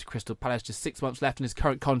move to Crystal Palace. Just 6 months left in his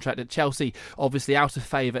current contract at Chelsea. Obviously out of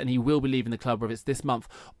favour, and he will be leaving the club, whether it's this month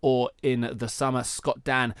or in the summer. Scott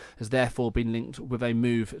Dan has therefore been linked with a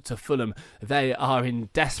move to Fulham. They are in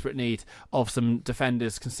desperate need of some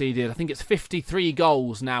defenders. Conceded, I think it's 53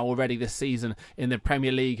 goals now already this season in the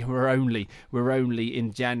Premier League. We're only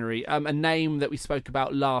in January. A name that we spoke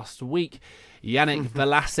about last week, Yannick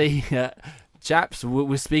Bolasie. Chaps,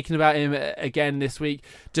 we're speaking about him again this week.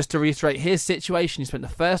 Just to reiterate his situation, he spent the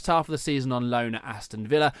first half of the season on loan at Aston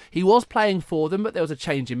Villa. He was playing for them, but there was a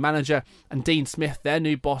change in manager, and Dean Smith, their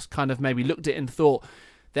new boss, kind of maybe looked at it and thought,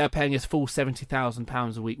 they're paying us full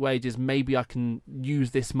 £70,000 a week wages. Maybe I can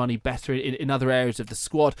use this money better in other areas of the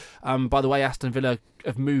squad. By the way, Aston Villa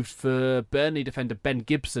have moved for Burnley defender Ben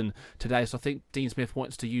Gibson today, so I think Dean Smith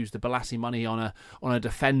wants to use the Bolasie money on a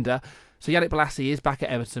defender. So Yannick Bolasie is back at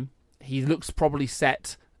Everton. He looks probably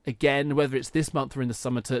set again, whether it's this month or in the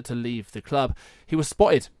summer, to leave the club. He was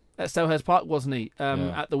spotted at Selhurst Park, wasn't he,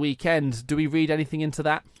 at the weekend? Do we read anything into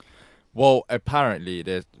that? Well, apparently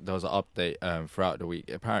there was an update throughout the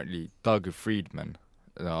week. Apparently Doug Friedman,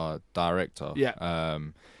 our director,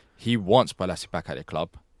 he wants Bolasie back at the club,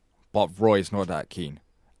 but Roy's not that keen.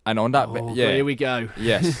 And on that, here we go.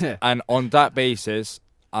 Yes, and on that basis,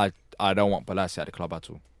 I don't want Bolasie at the club at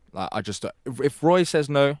all. Like, I just, if Roy says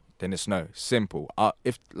no, then it's no. Simple.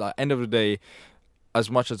 If end of the day,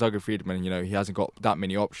 as much as Doug Friedman, he hasn't got that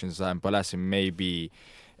many options, and Bolasie may be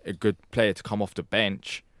a good player to come off the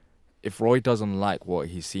bench. If Roy doesn't like what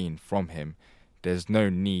he's seen from him, there's no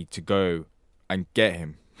need to go and get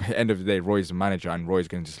him. At the end of the day, Roy's the manager, and Roy's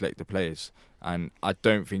going to select the players. And I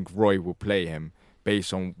don't think Roy will play him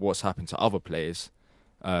based on what's happened to other players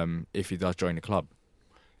if he does join the club.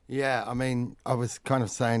 Yeah, I mean, I was kind of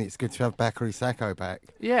saying it's good to have Bakary Sakho back.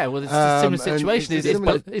 Yeah, well, it's a similar situation.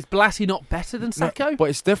 Is Bolasie not better than Sakho? No, but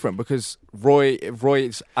it's different because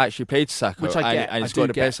Roy's actually played Sakho, which I get. And he's got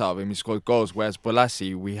the best out of him. He's scored goals, whereas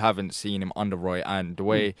Bolasie, we haven't seen him under Roy, and the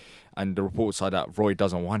way and the reports are that Roy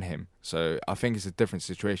doesn't want him. So I think it's a different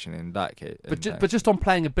situation in that case. But just on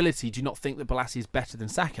playing ability, do you not think that Bolasie is better than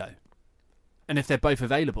Sakho? And if they're both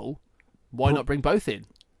available, why not bring both in?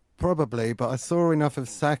 Probably, but I saw enough of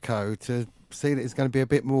Sakho to see that it's going to be a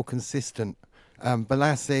bit more consistent.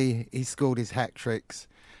 Bolasie, he scored his hat-tricks.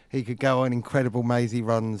 He could go on incredible mazy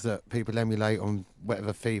runs that people emulate on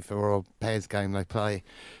whatever FIFA or PES game they play.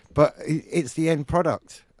 But it's the end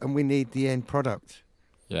product, and we need the end product.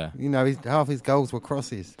 Yeah. Half his goals were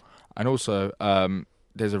crosses. And also,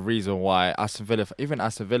 there's a reason why even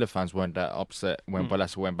Aston Villa fans weren't that upset when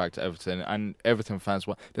Bolasie went back to Everton, and Everton fans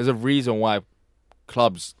were. There's a reason why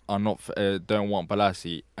clubs are not don't want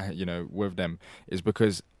Bolasie, with them, is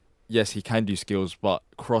because yes, he can do skills, but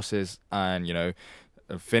crosses and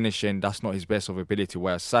finishing, that's not his best of ability.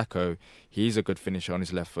 Whereas Sakho, he's a good finisher on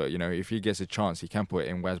his left foot. If he gets a chance, he can put it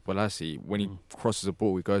in. Whereas Bolasie, when he crosses a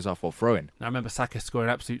ball, he goes out for throw-in. I remember Sakho scoring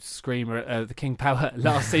an absolute screamer at the King Power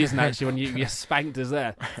last season. Actually, when you spanked us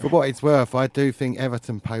there. For what it's worth, I do think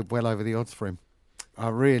Everton paid well over the odds for him. I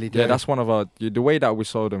really do. Yeah, that's one of the way that we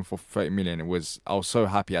sold him for 30 million. I was so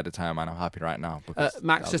happy at the time, and I'm happy right now.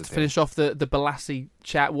 Max, just to finish off the Bolasie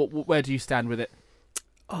chat, where do you stand with it?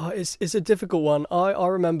 Oh, it's a difficult one. I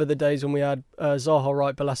remember the days when we had Zaha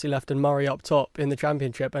right, Bolasie left, and Murray up top in the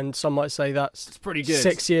Championship, and some might say it's pretty good.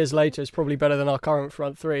 6 years later, it's probably better than our current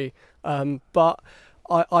front three. But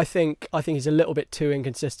I think he's a little bit too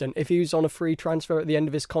inconsistent. If he was on a free transfer at the end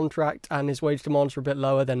of his contract and his wage demands were a bit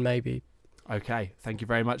lower, then maybe. Okay, thank you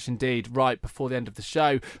very much indeed. Right, before the end of the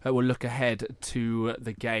show, we'll look ahead to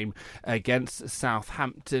the game against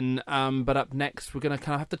Southampton. But up next, we're going to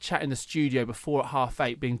kind of have to chat in the studio before at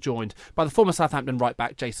 8:30, being joined by the former Southampton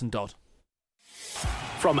right-back, Jason Dodd.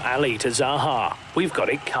 From Ali to Zaha, we've got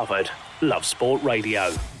it covered. Love Sport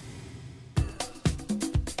Radio.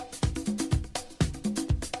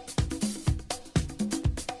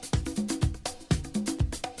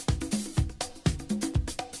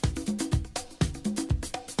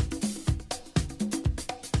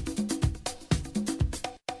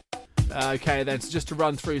 Okay then, so just to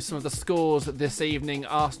run through some of the scores this evening,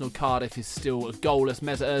 Arsenal-Cardiff is still goalless.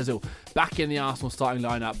 Mesut Ozil back in the Arsenal starting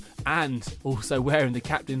lineup and also wearing the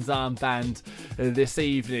captain's armband this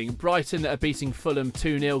evening. Brighton are beating Fulham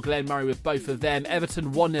 2-0. Glenn Murray with both of them.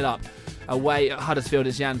 Everton 1-0 up away at Huddersfield.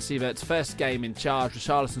 It's Jan Sievert's first game in charge.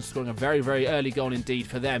 Richarlison scoring a very, very early goal indeed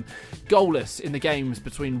for them. Goalless in the games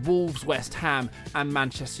between Wolves, West Ham and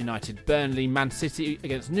Manchester United. Burnley, Man City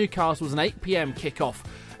against Newcastle was an 8 p.m. kick-off.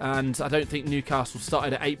 And I don't think Newcastle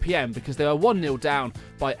started at 8 p.m. because they were 1-0 down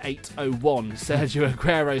by 8:01. Sergio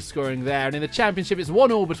Aguero scoring there. And in the Championship, it's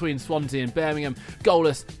 1-1 between Swansea and Birmingham.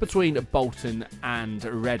 Goalless between Bolton and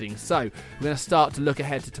Reading. So we're going to start to look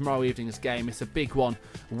ahead to tomorrow evening's game. It's a big one.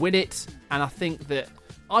 Win it. And I think that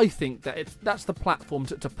that's the platform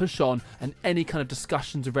to push on, and any kind of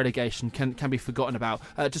discussions of relegation can be forgotten about.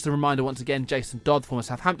 Just a reminder once again, Jason Dodd, former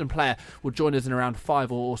Southampton player, will join us in around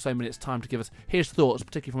 5 or so minutes time to give us his thoughts,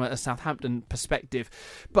 particularly from a Southampton perspective.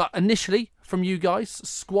 But initially, from you guys,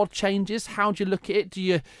 squad changes, how do you look at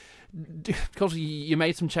it? Because you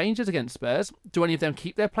made some changes against Spurs, do any of them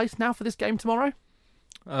keep their place now for this game tomorrow?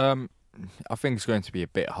 I think it's going to be a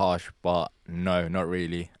bit harsh, but no, not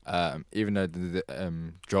really. Even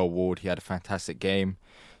though Joel Ward, he had a fantastic game.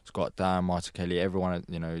 Scott Dann, Martin Kelly, everyone,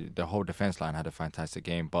 the whole defence line had a fantastic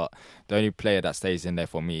game. But the only player that stays in there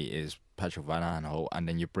for me is Patrick Van Aanholt, and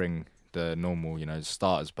then you bring the normal,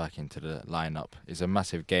 starters back into the lineup. It's a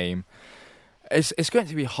massive game. It's going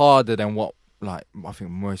to be harder than what I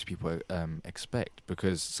think most people expect,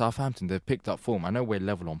 because Southampton, they've picked up form. I know we're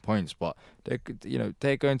level on points, but they're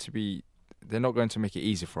not going to make it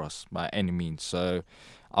easy for us by any means. So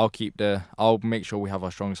I'll make sure we have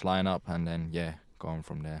our strongest lineup, and then go on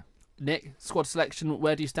from there. Nick, squad selection,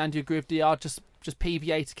 where do you stand? Do you agree with DR? Just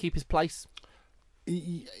PVA to keep his place?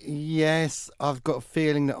 Yes, I've got a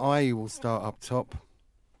feeling that I will start up top.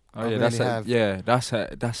 Oh yeah,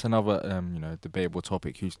 that's another debatable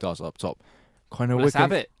topic. Who starts up top? Connor Wickham. Let's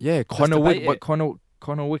have it. Yeah,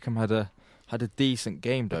 Connor Wickham had a decent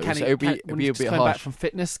game though. It'd be a bit harsh. Back from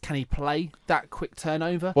fitness, can he play that quick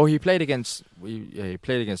turnover? Well, he played against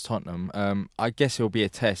Tottenham. I guess it'll be a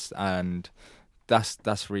test, and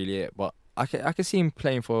that's really it. But I can see him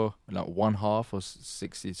playing for one half or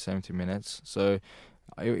 60, 70 minutes. So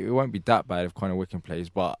it won't be that bad if Connor Wickham plays.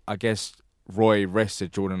 But I guess Roy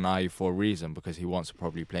rested Jordan Ayew for a reason, because he wants to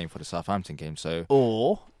probably playing for the Southampton game.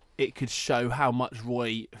 Or it could show how much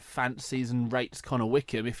Roy fancies and rates Connor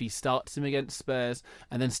Wickham if he starts him against Spurs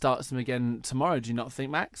and then starts him again tomorrow. Do you not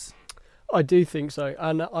think, Max? I do think so,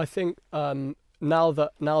 and I think now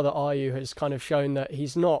that Ayew has kind of shown that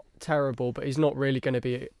he's not terrible, but he's not really going to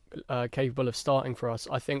be capable of starting for us,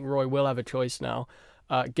 I think Roy will have a choice now.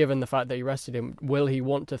 Given the fact that he rested him, will he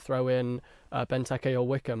want to throw in Benteke or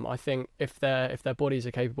Wickham? I think if their bodies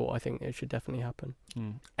are capable, I think it should definitely happen.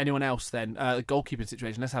 Anyone else then? The goalkeeping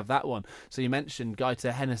situation, let's have that one. So you mentioned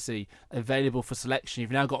Gaeta Hennessy available for selection.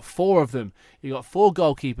 You've now got 4 of them. You've got 4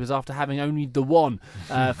 goalkeepers after having only the one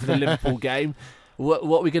for the Liverpool game. What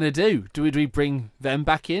are we going to do? Do we bring them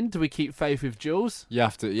back in? Do we keep faith with Jules? You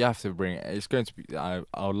have to bring it. It's going to be. I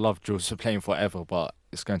love Jules for playing forever, but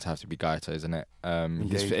it's going to have to be Gaeta, isn't it?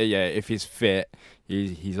 If he's fit,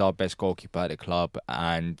 he's our best goalkeeper at the club,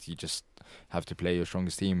 and you just have to play your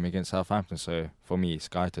strongest team against Southampton. So for me, it's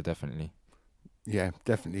Gaeta, definitely. Yeah,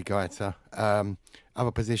 definitely Gaeta.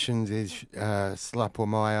 Other positions is Slapp or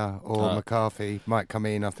Meyer or McCarthy might come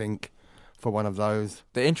in, I think, for one of those.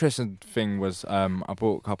 The interesting thing was I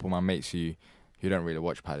brought a couple of my mates who don't really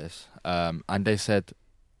watch Palace, and they said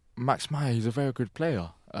Max Meyer, he's a very good player.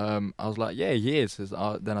 I was like, yeah, he is.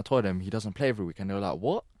 Then I told them he doesn't play every week, and they were like,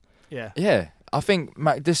 what? Yeah. I think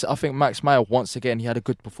Max Meyer, once again, he had a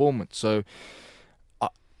good performance. So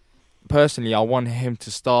personally, I want him to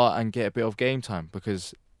start and get a bit of game time,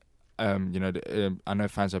 because I know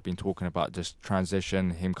fans have been talking about just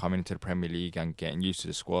transition, him coming into the Premier League and getting used to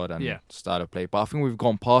the squad and style of play. But I think we've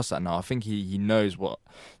gone past that now. I think he knows what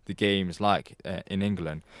the game is like in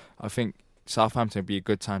England. I think Southampton would be a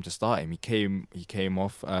good time to start him. He came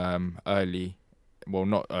off early. Well,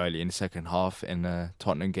 not early, in the second half in the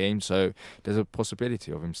Tottenham game. So there's a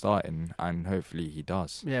possibility of him starting, and hopefully he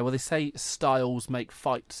does. Yeah, well, they say styles make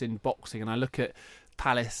fights in boxing, and I look at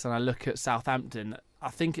Palace and I look at Southampton. I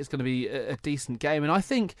think it's going to be a decent game, and I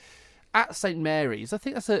think at St Mary's, I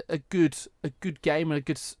think that's a good game and a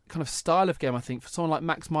good kind of style of game, I think, for someone like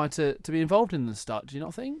Max Meyer to be involved in the start. Do you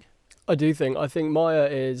not think? I do think. I think Meyer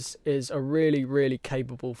is a really, really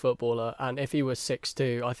capable footballer, and if he was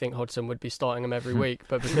 6'2", I think Hodgson would be starting him every week.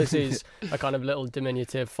 But because he's a kind of little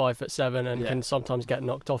diminutive 5'7" and can sometimes get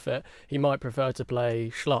knocked off it, he might prefer to play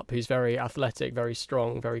Schlupp, who's very athletic, very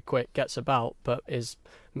strong, very quick, gets about, but is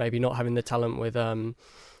maybe not having the talent with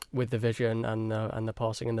with the vision and the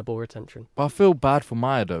passing and the ball retention. But I feel bad for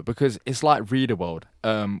Maya though, because it's like Riederwald,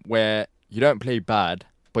 where you don't play bad,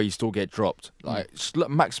 but you still get dropped. Like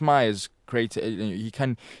Max Meyer's creative,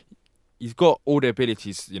 he's got all the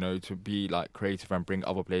abilities, to be like creative and bring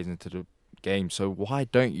other players into the game. So why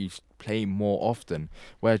don't you play more often?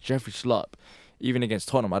 Where Jeffrey Schlupp, even against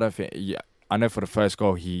Tottenham, I don't think. Yeah, I know for the first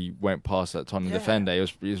goal he went past that Tottenham defender.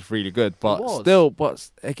 It was really good, but still,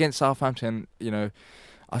 against Southampton,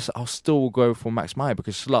 I'll still go for Max Meyer,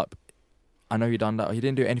 because Schlupp, I know he done that. He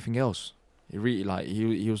didn't do anything else. He really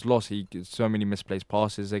he was lost. He did so many misplaced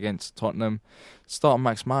passes against Tottenham. Start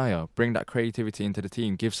Max Meyer, bring that creativity into the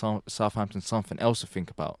team, give Southampton something else to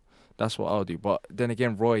think about. That's what I'll do. But then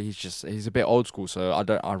again, Roy, he's a bit old school, so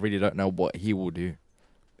I really don't know what he will do.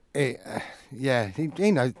 He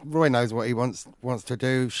knows. Roy knows what he wants to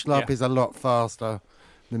do. Schlupp is a lot faster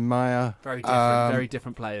than Meyer. Very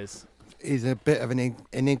different players. He's a bit of an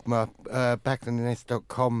enigma. Back on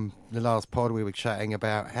Nest.com, the last pod we were chatting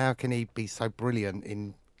about, how can he be so brilliant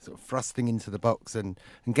in sort of thrusting into the box and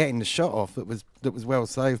getting the shot off that was well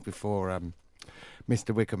saved before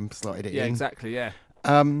Mr. Wickham slotted it in. Yeah, exactly. Yeah.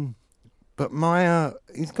 But Meyer,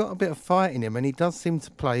 he's got a bit of fight in him, and he does seem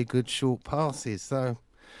to play good short passes. So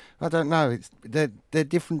I don't know. They're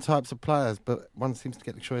different types of players, but one seems to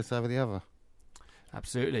get the choice over the other.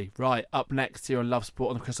 Absolutely. Right, up next here on Love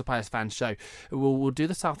Sport on the Crystal Palace Fans Show, we'll do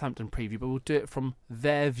the Southampton preview, but we'll do it from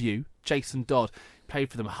their view. Jason Dodd played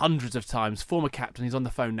for them hundreds of times, former captain. He's on the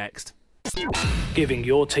phone next. Giving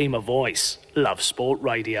your team a voice. Love Sport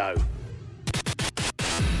Radio.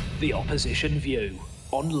 The Opposition View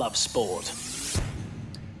on Love Sport.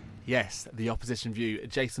 Yes, the Opposition View.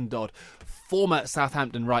 Jason Dodd, former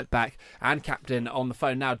Southampton right back and captain, on the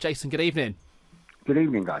phone now. Jason, good evening. Good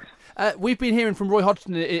evening, guys. We've been hearing from Roy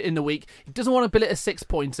Hodgson in the week. He doesn't want to bill it a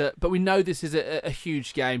 6-pointer, but we know this is a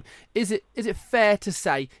huge game. Is it fair to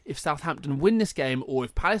say if Southampton win this game, or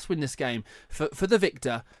if Palace win this game, for the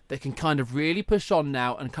victor, they can kind of really push on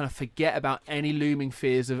now and kind of forget about any looming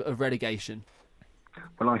fears of relegation?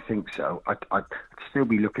 Well, I think so. I'd still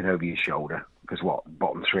be looking over your shoulder, because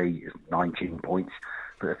bottom three is 19 points.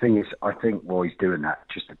 But the thing is, I think Roy's doing that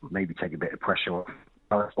just to maybe take a bit of pressure off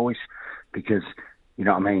Palace boys, because, you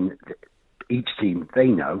know what I mean, each team, they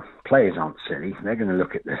know, players aren't silly. They're going to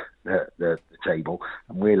look at the table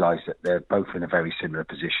and realise that they're both in a very similar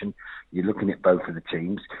position. You're looking at both of the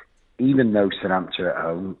teams. Even though Southampton are at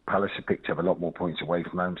home, Palace have picked up a lot more points away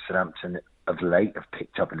from home. Southampton of late have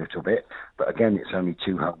picked up a little bit. But again, it's only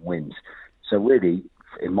 2 home wins. So really,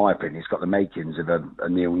 in my opinion, it's got the makings of a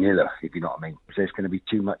nil-niller, if you know what I mean. So there's going to be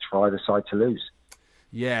too much for either side to lose.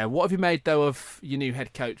 Yeah, what have you made, though, of your new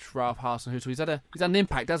head coach, Ralph Hasenhüttl? He's had an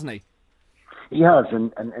impact, hasn't he? He has,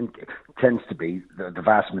 and it tends to be the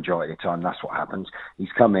vast majority of the time that's what happens.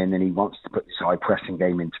 He's come in and he wants to put this high-pressing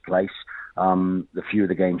game into place. The few of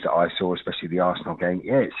the games that I saw, especially the Arsenal game,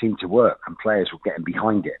 it seemed to work, and players were getting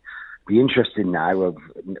behind it. Be interesting now.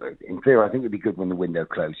 In theory, I think it'd be good when the window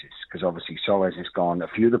closes, because obviously Suarez is gone. A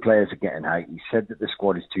few of the players are getting out. He said that the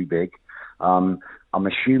squad is too big. I'm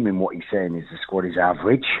assuming what he's saying is the squad is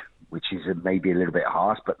average, which is maybe a little bit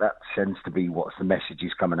harsh, but that tends to be what's the message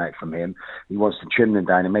is coming out from him. He wants to trim them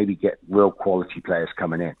down and maybe get real quality players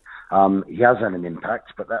coming in. He has had an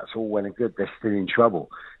impact, but that's all well and good. They're still in trouble.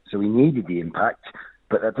 So he needed the impact,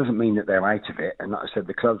 but that doesn't mean that they're out of it. And like I said,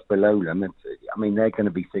 the clubs below them, they're going to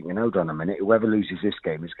be thinking, hold on a minute, whoever loses this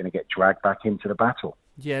game is going to get dragged back into the battle.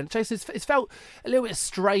 Yeah, and Jason, it's felt a little bit of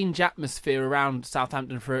strange atmosphere around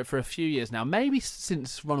Southampton for a few years now, maybe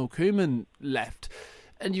since Ronald Koeman left.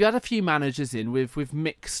 And you had a few managers in with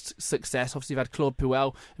mixed success. Obviously, you've had Claude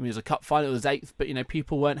Puel. It was a cup final, it was 8th, but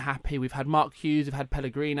people weren't happy. We've had Mark Hughes, we've had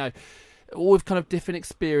Pellegrino, all with kind of different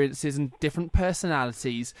experiences and different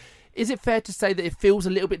personalities. Is it fair to say that it feels a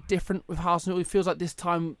little bit different with Hasenhüttl? It feels like this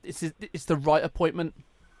time it's the right appointment?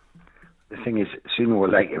 The thing is, sooner or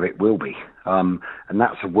later it will be. And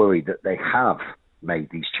that's a worry that they have made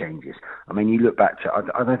these changes. You look back to,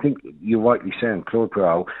 I think you're rightly saying, Claude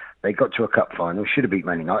Puel, they got to a cup final, should have beat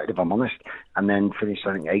Man United, if I'm honest, and then finished,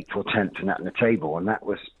 I think, 8th or 10th and that in the table, and that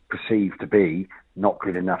was perceived to be not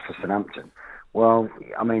good enough for Southampton. Well,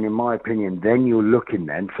 in my opinion, then you're looking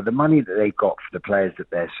then for the money that they've got for the players that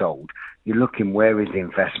they're sold. You're looking, where is the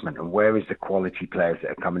investment and where is the quality players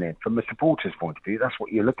that are coming in? From a supporter's point of view, that's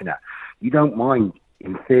what you're looking at. You don't mind,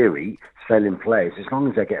 in theory, selling players as long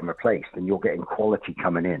as they're getting replaced and you're getting quality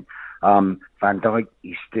coming in. Van Dijk,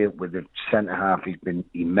 he's still with the centre half. He's been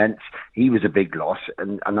immense. He was a big loss,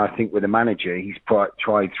 and I think with the manager, he's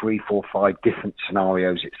tried 3, 4, 5 different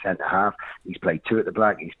scenarios at centre half. He's played 2 at the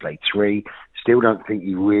back. He's played 3. Still don't think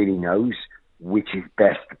he really knows which is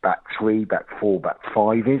best back 3, back 4, back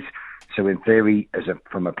 5 is. So in theory,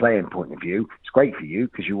 from a playing point of view, it's great for you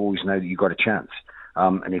because you always know that you've got a chance.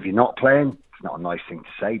 And if you're not playing, it's not a nice thing to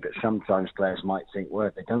say, but sometimes players might think, well,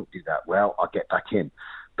 if they don't do that well, I'll get back in.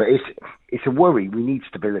 But it's a worry. We need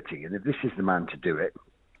stability. And if this is the man to do it,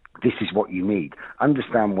 this is what you need.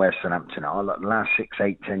 Understand where Southampton are. Like the last 6,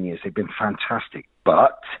 8, 10 years, they've been fantastic.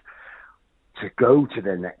 But to go to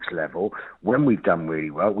their next level, when we've done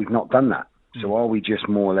really well, we've not done that. So are we just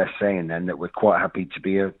more or less saying then that we're quite happy to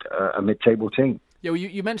be a mid-table team? Yeah, well,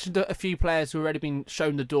 you mentioned a few players who have already been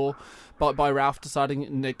shown the door by Ralph, deciding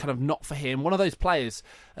kind of not for him. One of those players,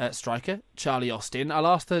 striker, Charlie Austin. I'll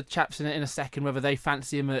ask the chaps in a second whether they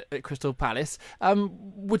fancy him at Crystal Palace.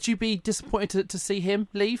 Would you be disappointed to see him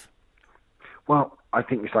leave? Well, I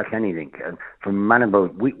think it's like anything. From manager,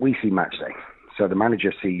 we see match day. So the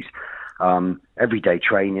manager sees everyday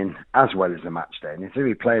training as well as the match day. And in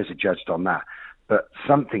theory, players are judged on that. But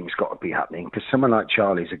something's got to be happening because someone like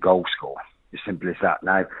Charlie's a goal scorer. As simple as that.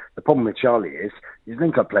 Now, the problem with Charlie is his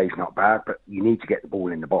link-up play is not bad, but you need to get the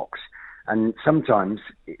ball in the box. And sometimes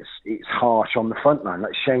it's harsh on the front line.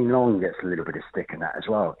 Like Shane Long gets a little bit of stick in that as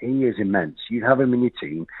well. He is immense. You have him in your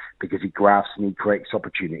team because he grafts and he creates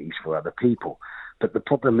opportunities for other people. But the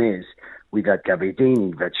problem is we've had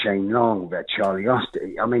Gabbiadini, we've had Shane Long, we've had Charlie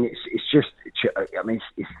Austin. I mean, it's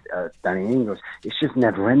Danny Ings. It's just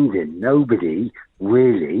never ending. Nobody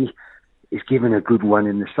really is given a good one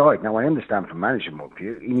in the side. Now, I understand from management point of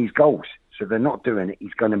view, he needs goals. So they're not doing it.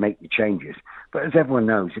 He's going to make the changes. But as everyone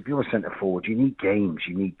knows, if you're a centre forward, you need games,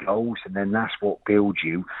 you need goals, and then that's what builds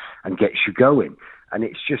you and gets you going. And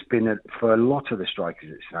it's just been, for a lot of the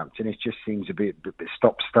strikers at Southampton, it just seems a bit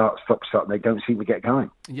stop, start. They don't seem to get going.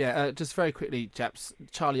 Yeah, just very quickly, chaps,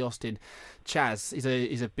 Charlie Austin, Chaz,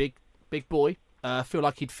 he's a big boy. I feel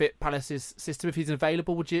like he'd fit Palace's system if he's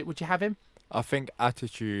available. Would you have him? I think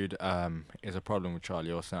attitude is a problem with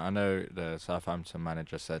Charlie Austin. I know the Southampton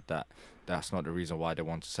manager said that that's not the reason why they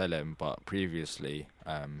want to sell him, but previously,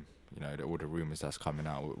 all the rumours that's coming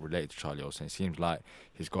out related to Charlie Austin, it seems like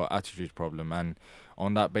he's got an attitude problem, and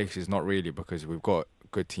on that basis, not really, because we've got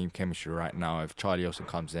good team chemistry right now. If Charlie Austin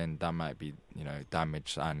comes in, that might be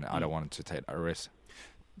damaged, and I don't want to take that risk.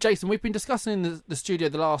 Jason, we've been discussing in the studio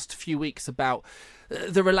the last few weeks about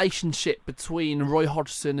the relationship between Roy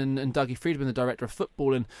Hodgson and Dougie Freedman, the director of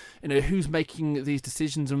football, and who's making these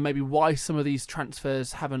decisions and maybe why some of these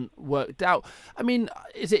transfers haven't worked out. I mean,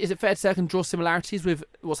 is it fair to say I can draw similarities with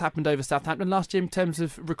what's happened over Southampton last year in terms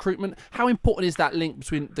of recruitment? How important is that link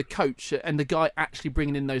between the coach and the guy actually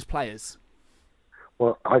bringing in those players?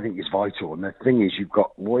 Well, I think it's vital. And the thing is, you've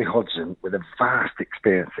got Roy Hodgson with a vast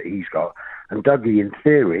experience that he's got. And Dougie, in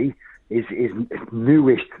theory, is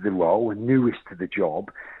newest to the role and newest to the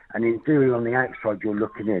job. And in theory, on the outside, you're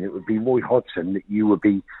looking in, it would be Roy Hodgson that you would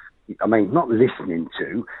be, not listening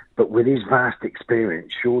to, but with his vast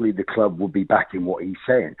experience, surely the club would be backing what he's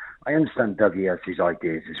saying. I understand Dougie has his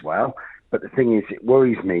ideas as well. But the thing is, it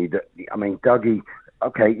worries me that, Dougie,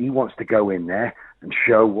 okay, he wants to go in there and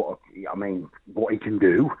show what he can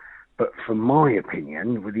do. But from my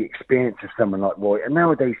opinion, with the experience of someone like Roy, and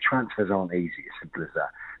nowadays transfers aren't easy, as simple as that.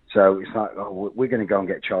 So it's like, we're going to go and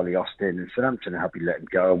get Charlie Austin, and Southampton are happy to let him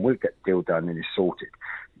go, and we'll get the deal done and it's sorted.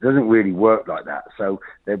 It doesn't really work like that. So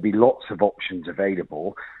there'll be lots of options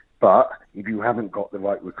available. But if you haven't got the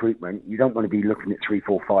right recruitment, you don't want to be looking at 3,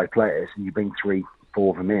 4, 5 players, and you bring 3, 4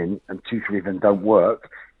 of them in, and 2, 3 of them don't work.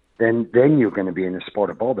 Then you're going to be in a spot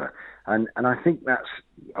of bother. And I think that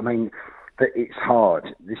it's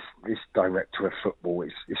hard. This director of football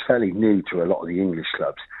is fairly new to a lot of the English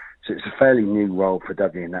clubs. So it's a fairly new role for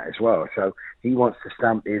Dougie in that as well. So he wants to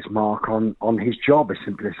stamp his mark on his job, as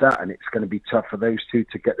simple as that. And it's going to be tough for those two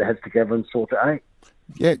to get their heads together and sort it out.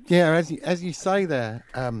 Yeah. As you say there,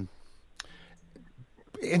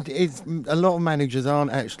 it's a lot of managers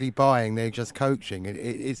aren't actually buying; they're just coaching.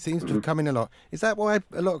 It seems to have come in a lot. Is that why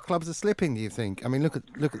a lot of clubs are slipping? Do you think? I mean, look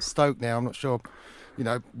at Stoke now. I'm not sure,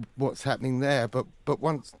 what's happening there. But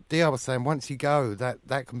once Diar was saying, once you go,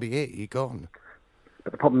 that can be it. You're gone.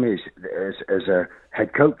 But the problem is, as a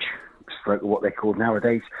head coach, what they're called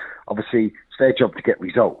nowadays, obviously it's their job to get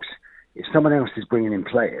results. If someone else is bringing in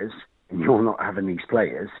players and you're not having these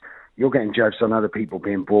players, you're getting judged on other people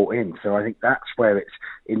being brought in. So I think that's where it's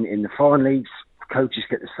in the foreign leagues, coaches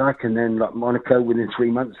get the sack, and then like Monaco, within 3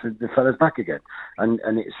 months, the fella's back again. And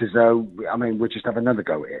it's as though, we'll just have another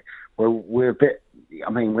go at it. Well, we're a bit,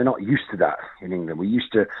 we're not used to that in England. We're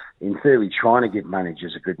used to, in theory, trying to give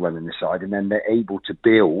managers a good run in the side, and then they're able to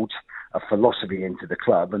build a philosophy into the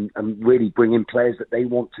club and really bring in players that they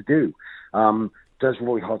want to do. does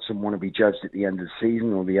Roy Hodgson want to be judged at the end of the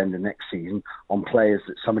season or the end of next season on players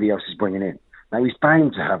that somebody else is bringing in? Now, he's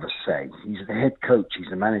bound to have a say. He's the head coach, he's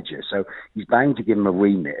the manager, so he's bound to give him a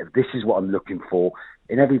remit of this is what I'm looking for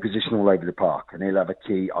in every position all over the park. And he'll have a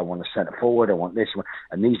key, I want a centre forward, I want this one,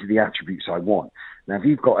 and these are the attributes I want. Now, if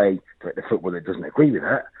you've got a director of football that doesn't agree with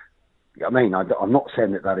that, I mean, I'm not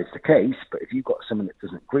saying that is the case, but if you've got someone that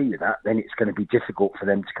doesn't agree with that, then it's going to be difficult for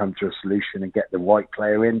them to come to a solution and get the right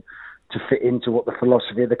player in to fit into what the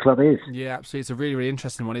philosophy of the club is. Yeah, absolutely. It's a really, really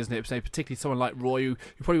interesting one, isn't it? So particularly someone like Roy, who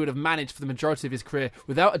probably would have managed for the majority of his career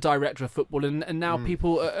without a director of football, and now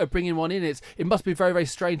people are bringing one in. It must be very, very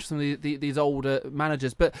strange for some of these older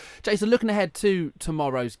managers. But, Jason, looking ahead to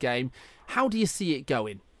tomorrow's game, how do you see it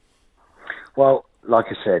going? Well, like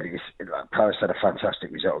I said, Palace had a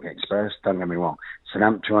fantastic result against Spurs, don't get me wrong.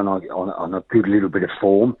 Southampton on a good little bit of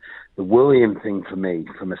form. The worrying thing for me,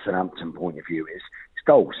 from a Southampton point of view, is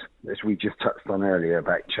goals, as we just touched on earlier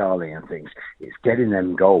about Charlie and things. It's getting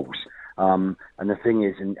them goals. And the thing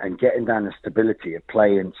is, and getting down the stability of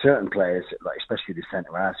playing certain players, like especially the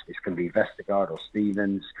centre-halves, it's going to be Vestergaard or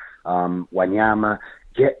Stevens, Wanyama,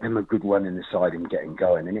 get them a good run in the side and getting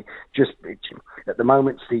going. And at the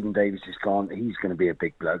moment, Stephen Davis is gone. He's going to be a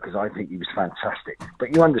big blow because I think he was fantastic.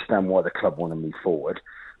 But you understand why the club want to move forward.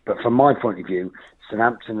 But from my point of view,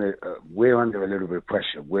 Southampton, we're under a little bit of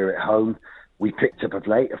pressure. We're at home. We picked up of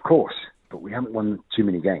late, of course, but we haven't won too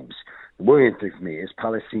many games. The worrying thing for me is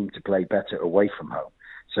Palace seem to play better away from home.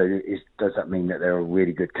 So does that mean that they're a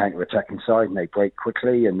really good counter-attacking side and they break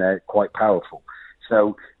quickly and they're quite powerful?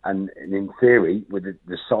 So, and in theory, with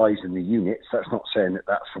the size and the units, that's not saying that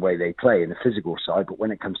that's the way they play in the physical side, but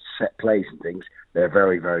when it comes to set plays and things, they're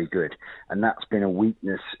very, very good. And that's been a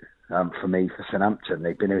weakness for me, for Southampton.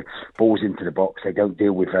 They've been balls into the box they don't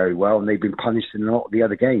deal with very well, and they've been punished in a lot of the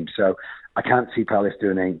other games. So I can't see Palace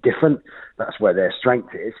doing anything different. That's where their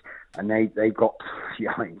strength is. And they've got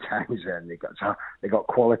Townsend, they've got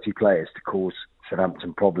quality players to cause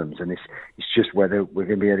Southampton problems, and it's just whether we're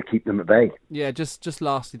going to be able to keep them at bay. Yeah, just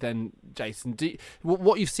lastly then, Jason,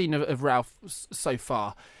 what you've seen of Ralph so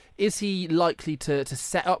far, is he likely to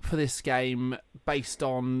set up for this game based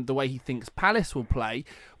on the way he thinks Palace will play,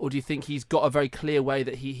 or do you think he's got a very clear way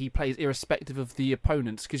that he plays irrespective of the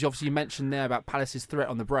opponents? Because obviously you mentioned there about Palace's threat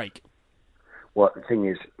on the break. Well, the thing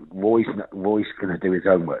is, Roy's going to do his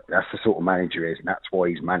own work. That's the sort of manager he is, and that's why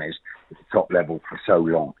he's managed at the top level for so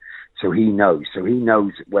long. So he knows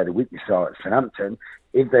where the weaknesses are at Southampton.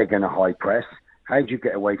 If they're going to high press, how do you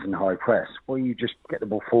get away from the high press? Well, you just get the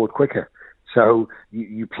ball forward quicker. So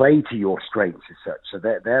you play to your strengths as such. So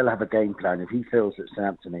they'll have a game plan. If he feels that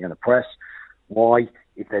Southampton are going to press, why?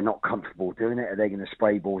 If they're not comfortable doing it, are they going to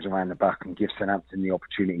spray balls around the back and give Southampton the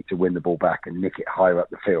opportunity to win the ball back and nick it higher up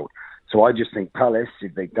the field? So I just think Palace,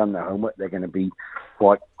 if they've done their homework, they're going to be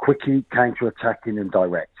quite quickly counter-attacking and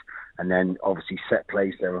direct. And then, obviously, set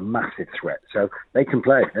plays, they're a massive threat. So they can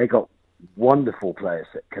play. They've got wonderful players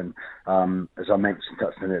that can, as I mentioned,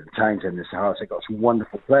 touched on at the Townsend and the Sahara, they've got some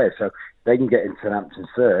wonderful players. So if they can get into Southampton's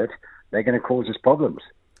third, they're going to cause us problems.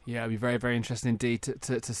 Yeah, it'll be very, very interesting indeed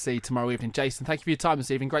to see tomorrow evening. Jason, thank you for your time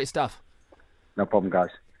this evening. Great stuff. No problem, guys.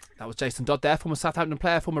 That was Jason Dodd there, former Southampton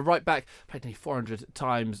player, former right back, played nearly 400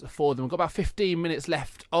 times for them. We've got about 15 minutes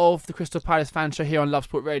left of the Crystal Palace fan show here on Love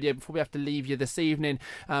Sport Radio before we have to leave you this evening,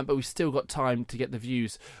 but we've still got time to get the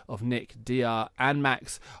views of Nick, DR and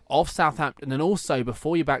Max of Southampton, and also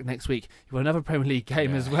before you're back next week, you've got another Premier League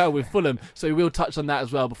game as well with Fulham, so we will touch on that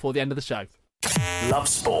as well before the end of the show. Love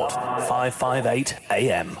Sport, 558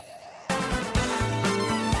 AM.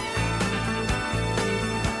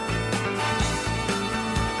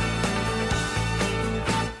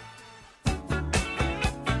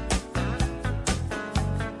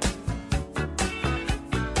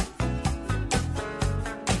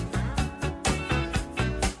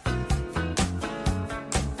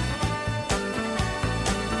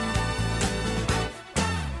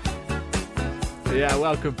 Yeah,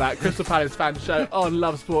 welcome back. Crystal Palace fan show on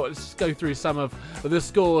Love Sport. Let's go through some of the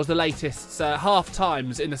scores, the latest half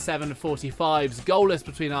times in the 7:45s. Goalless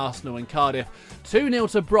between Arsenal and Cardiff.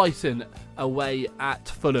 2-0 to Brighton away at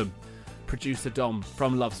Fulham. Producer Dom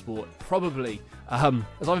from Love Sport probably has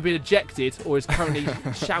either been ejected or is currently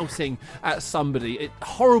shouting at somebody.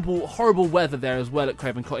 Horrible weather there as well at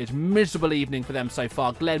Craven Cottage. Miserable evening for them so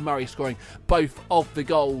far. Glenn Murray scoring both of the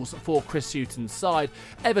goals for Chris Hughton's side.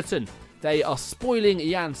 Everton, they are spoiling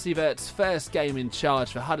Jan Sievert's first game in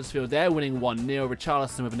charge for Huddersfield. They're winning 1-0.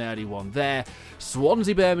 Richarlison with an early one there.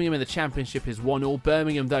 Swansea Birmingham in the Championship is 1-1.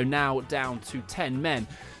 Birmingham, though, now down to 10 men.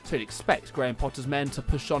 so you'd expect Graham Potter's men to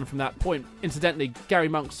push on from that point. Incidentally, Gary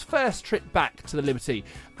Monk's first trip back to the Liberty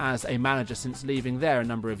as a manager since leaving there a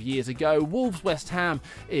number of years ago. Wolves West Ham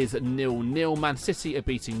is 0-0. Man City are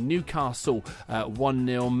beating Newcastle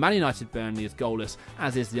 1-0. Man United Burnley is goalless,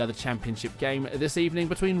 as is the other Championship game this evening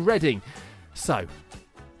between Reading. So,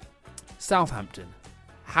 Southampton.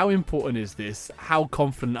 How important is this? How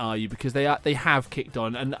confident are you? Because they have kicked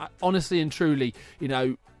on, and honestly and truly, you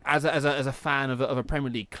know, as a fan of a Premier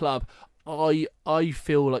League club, I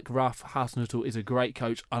feel like Ralph Hasenhüttl is a great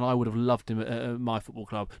coach, and I would have loved him at my football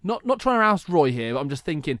club. Not trying to oust Roy here, but I'm just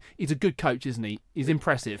thinking he's a good coach, isn't he? He's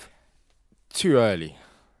impressive. Too early.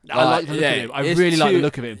 I like the look of him. I really like the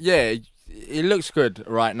look of him. Yeah, it looks good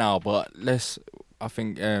right now, but I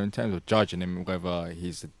think in terms of judging him, whether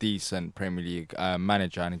he's a decent Premier League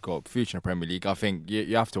manager and got a future in the Premier League, I think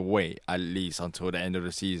you have to wait at least until the end of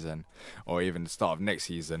the season or even the start of next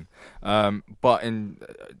season. But in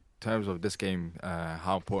terms of this game,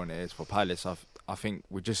 how important it is for Palace, I think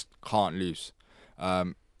we just can't lose.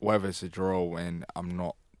 Whether it's a draw or win, I'm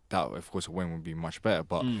not. That, of course, a win would be much better,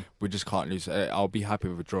 but we just can't lose. I'll be happy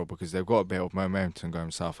with a draw because they've got a bit of momentum going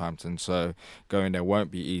to Southampton, so going there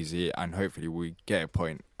won't be easy, and hopefully we get a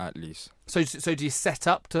point at least. So do you set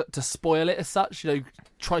up to spoil it as such? You know,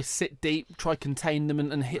 try sit deep, try contain them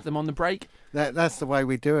and hit them on the break? That's the way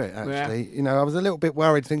we do it, actually. Yeah. You know, I was a little bit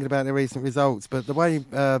worried thinking about the recent results, but the way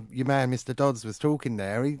your man, Mr. Dodds, was talking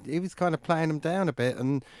there, he was kind of playing them down a bit,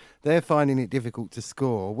 and they're finding it difficult to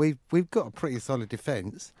score. We've got a pretty solid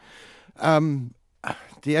defence.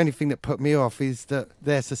 The only thing that put me off is that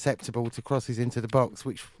they're susceptible to crosses into the box,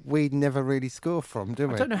 which we never really score from, do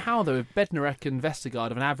we? I don't know how, though, if Bednarek and Vestergaard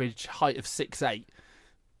have an average height of 6'8",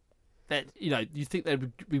 that, you know, you think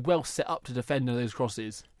they'd be well set up to defend those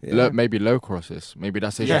crosses. Yeah. Maybe low crosses. Maybe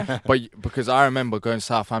that's it. Yeah. But because I remember going to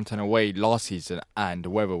Southampton away last season and the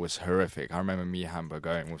weather was horrific. I remember me and Hamber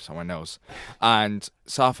going with someone else. And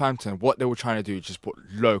Southampton, what they were trying to do is just put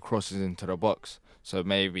low crosses into the box. So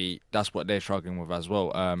maybe that's what they're struggling with as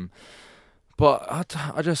well. But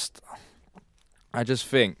I just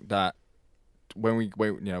think that when we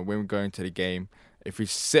go into the game, if we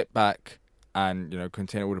sit back and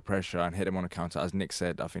contain all the pressure and hit them on the counter, as Nick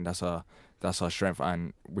said, I think that's our strength,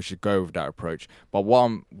 and we should go with that approach. But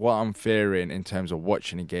what I'm fearing in terms of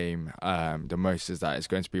watching the game the most is that it's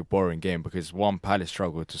going to be a boring game because one, Palace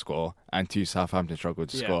struggled to score and two, Southampton struggled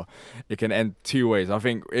to score. It can end two ways. I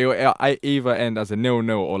think it either end as a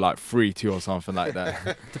 0-0 or like 3-2 or something like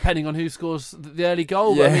that. Depending on who scores the early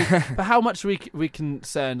goal. Yeah. But, I mean, but how much are we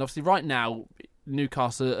concerned? Obviously, right now,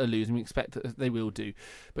 Newcastle are losing. We expect that they will do.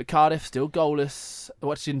 But Cardiff still goalless.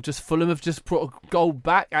 Watching just Fulham have just brought a goal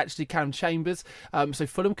back, actually, Callum Chambers. So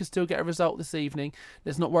Fulham can still get a result this evening.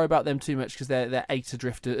 Let's not worry about them too much because they're 8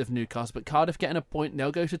 adrift of Newcastle. But Cardiff getting a point.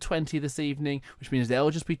 They'll go to 20 this evening, which means they'll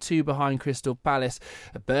just be 2 behind Crystal Palace.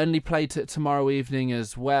 Burnley play tomorrow evening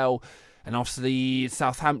as well. And obviously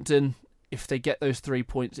Southampton, if they get those 3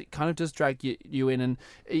 points, it kind of does drag you in. And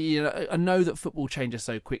I know that football changes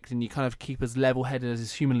so quickly and you kind of keep as level-headed as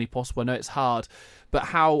is humanly possible. I know it's hard. But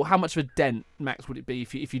how much of a dent, Max, would it be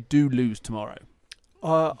if you do lose tomorrow?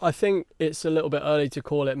 I think it's a little bit early to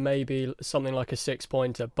call it maybe something like a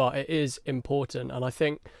 6-pointer, but it is important. And I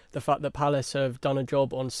think the fact that Palace have done a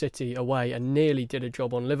job on City away and nearly did a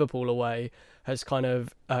job on Liverpool away has kind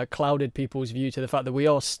of clouded people's view to the fact that we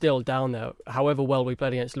are still down there. However well we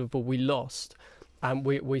played against Liverpool, we lost. And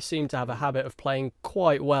we seem to have a habit of playing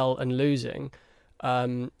quite well and losing.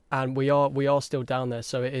 And we are still down there.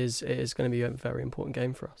 So it is going to be a very important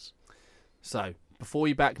game for us. So, before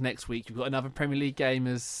you're back next week, you've got another Premier League game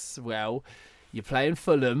as well. You're playing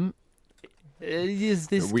Fulham. Is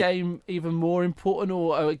this game even more important?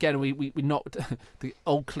 Or again, we knocked the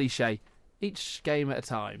old cliche, each game at a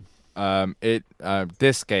time?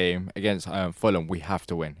 This game against Fulham, we have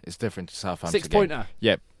to win. It's different to Southampton. 6-pointer?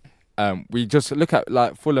 Yep. We just look at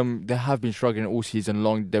like Fulham. They have been struggling all season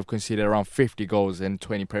long. They've conceded around 50 goals in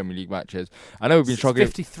 20 Premier League matches. I know we've been struggling.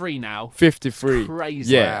 53 now. 53.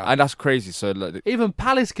 Crazy. Yeah, and that's crazy. So like, even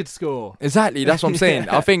Palace could score. Exactly. That's what I'm saying.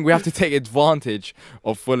 I think we have to take advantage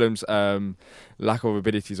of Fulham's lack of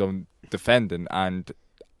abilities on defending, and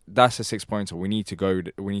that's a 6-pointer. We need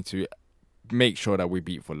to make sure that we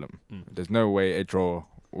beat Fulham. There's no way a draw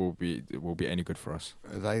will be any good for us.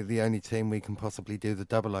 Are they the only team we can possibly do the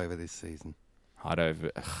double over this season? I don't.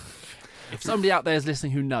 If somebody out there is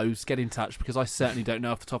listening who knows, get in touch, because I certainly don't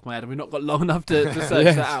know off the top of my head, and we've not got long enough to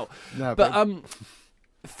search that out. No, but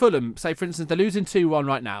Fulham, say for instance, they're losing 2-1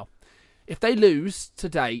 right now. If they lose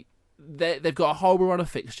today, they've got a horrible run of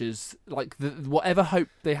fixtures. Like whatever hope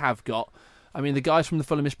they have got, I mean, the guys from the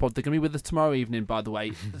Fulhamish pod, they're going to be with us tomorrow evening, by the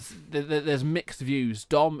way. There's mixed views.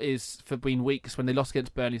 Dom is, for being weeks, when they lost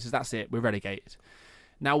against Burnley, says, that's it, we're relegated.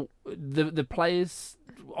 Now, the players,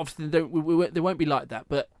 obviously, they won't be like that,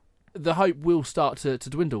 but the hope will start to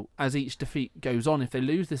dwindle as each defeat goes on. If they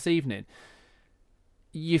lose this evening,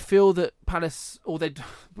 you feel that Palace, or they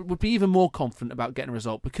would be even more confident about getting a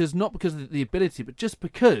result, not because of the ability, but just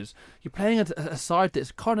because you're playing a side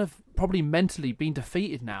that's kind of probably mentally been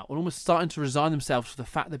defeated now and almost starting to resign themselves to the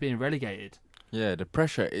fact they're being relegated. Yeah, the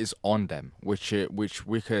pressure is on them, which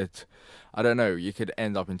we could, I don't know, you could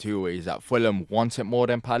end up in two ways, that Fulham wants it more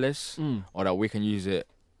than Palace, or that we can use it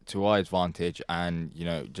to our advantage and,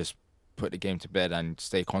 just put the game to bed and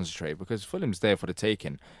stay concentrated, because Fulham's there for the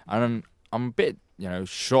taking. And I'm a bit,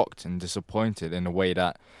 shocked and disappointed in the way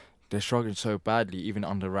that they're struggling so badly, even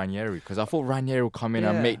under Ranieri, because I thought Ranieri would come in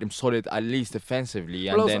and make them solid, at least defensively.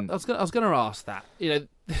 And I was going to ask that.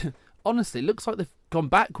 Honestly, it looks like they've gone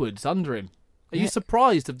backwards under him. Are you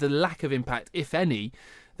surprised of the lack of impact, if any,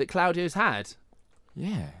 that Claudio's had?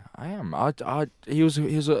 Yeah, I am. He was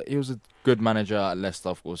a good manager at Leicester,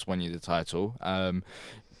 of course, won you the title.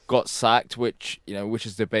 Got sacked, which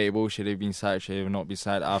is debatable. Should he have been sacked? Should he have not been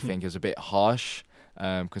sacked? I think it was a bit harsh,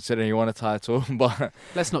 considering he won a title. But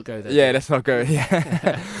let's not go there. Yeah, let's not go.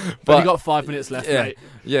 Yeah, but you got 5 minutes left, mate.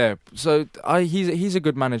 Yeah. So he's a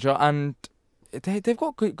good manager, and they've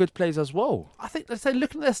got good players as well. I think, let's say,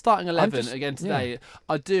 looking at their starting 11 again today,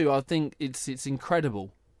 I think it's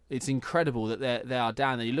incredible. It's incredible that they are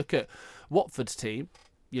down there. You look at Watford's team,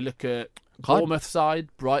 you look at Bournemouth side,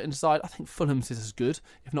 Brighton side. I think Fulham's is as good,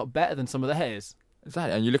 if not better, than some of theirs.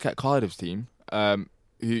 Exactly, and you look at Cardiff's team,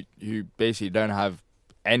 who basically don't have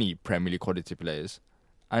any Premier League quality players,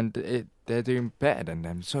 and they're doing better than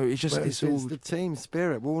them. So it's just it's all the team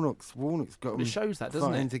spirit. Warnock's got them. It shows that,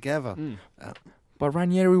 doesn't it? Together. But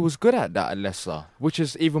Ranieri was good at that at Leicester, which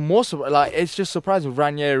is even more it's just surprising.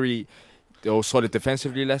 Ranieri, they were solid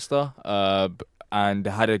defensively, Leicester, and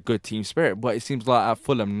had a good team spirit. But it seems like at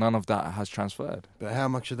Fulham, none of that has transferred. But how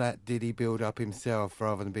much of that did he build up himself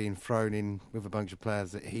rather than being thrown in with a bunch of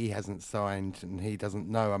players that he hasn't signed and he doesn't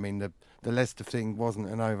know? I mean, the Leicester thing wasn't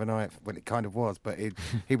an overnight, well, it kind of was, but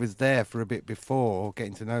he was there for a bit before,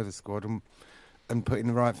 getting to know the squad and putting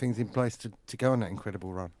the right things in place to go on that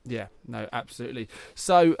incredible run. Yeah, no, absolutely.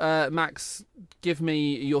 So, Max, give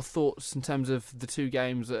me your thoughts in terms of the two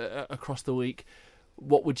games across the week.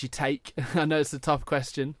 What would you take? I know it's a tough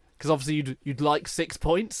question, because obviously you'd like 6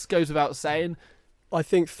 points, goes without saying. I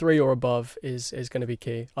think 3 or above is going to be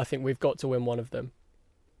key. I think we've got to win one of them.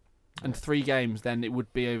 And 3 games, then it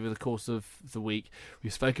would be over the course of the week. We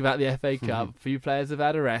spoke about the FA Cup. A few players have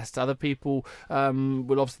had a rest. Other people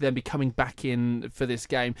will obviously then be coming back in for this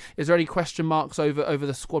game. Is there any question marks over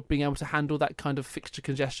the squad being able to handle that kind of fixture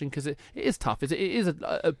congestion? Because it is tough. It is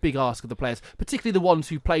a big ask of the players, particularly the ones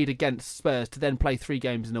who played against Spurs, to then play 3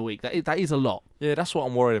 games in a week. That is a lot. Yeah, that's what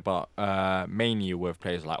I'm worried about, mainly with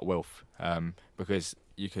players like Wilf, because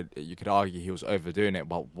you could argue he was overdoing it,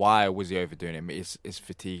 but why was he overdoing it? Is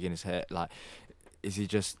fatigue in his head? Is he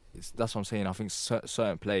just? That's what I'm saying. I think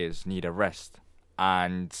certain players need a rest,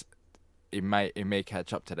 and it may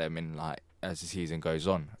catch up to them in as the season goes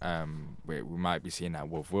on. We might be seeing that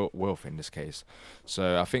with Wilf in this case.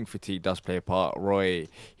 So I think fatigue does play a part. Roy,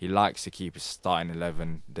 he likes to keep his starting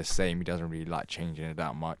 11 the same. He doesn't really like changing it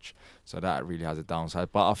that much. So that really has a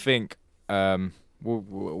downside. But I think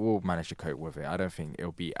we'll manage to cope with it. I don't think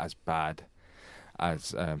it'll be as bad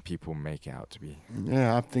as people make it out to be.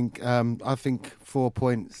 Yeah, I think 4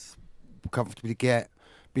 points comfortably get.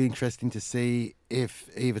 Be interesting to see if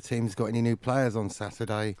either team's got any new players on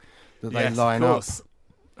Saturday that they line up.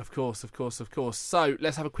 Of course. So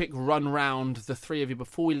let's have a quick run round the 3 of you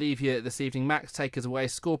before we leave you this evening. Max, take us away.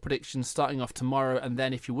 Score predictions starting off tomorrow, and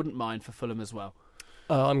then, if you wouldn't mind, for Fulham as well.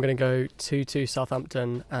 I'm going to go 2-2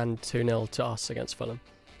 Southampton and 2-0 to us against Fulham.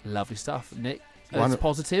 Lovely stuff. Nick, it's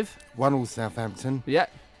positive. 1-1 Southampton. Yeah.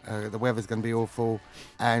 The weather's going to be awful,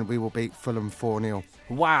 and we will beat Fulham 4-0.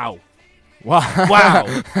 Wow.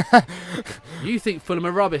 You think Fulham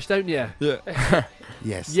are rubbish, don't you? Yeah.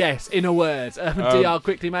 Yes, in a word. DR,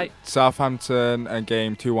 quickly, mate. Southampton and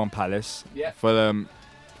game 2-1 Palace. Yeah. Fulham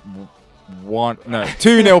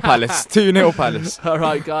 2-0 Palace. 2-0 Palace. All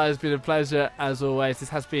right, guys, it's been a pleasure as always. This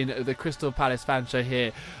has been the Crystal Palace Fan Show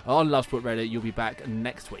here on Love Sport Radio. You'll be back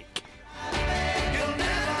next week.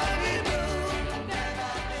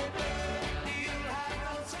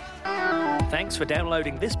 Thanks for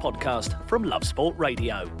downloading this podcast from Love Sport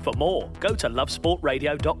Radio. For more, go to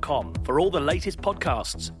lovesportradio.com for all the latest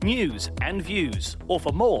podcasts, news and views. Or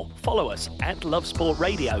for more, follow us at Love Sport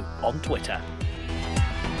Radio on Twitter.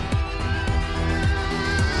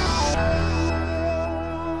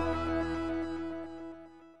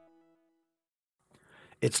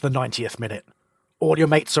 It's the 90th minute. All your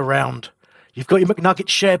mates around. You've got your McNugget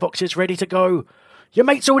share boxes ready to go. Your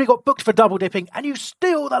mate's already got booked for double dipping, and you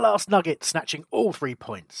steal the last nugget, snatching all 3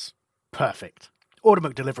 points. Perfect. Order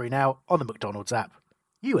McDelivery now on the McDonald's app.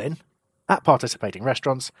 You in? At participating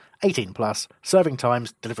restaurants, 18 plus, serving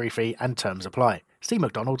times, delivery fee and terms apply. See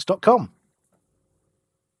mcdonalds.com.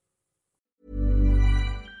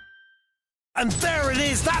 And there it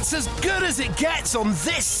is, that's as good as it gets on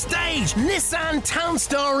this stage. Nissan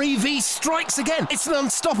Townstar EV strikes again. It's an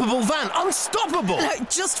unstoppable van, unstoppable. Look,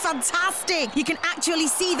 just fantastic. You can actually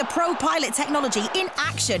see the ProPilot technology in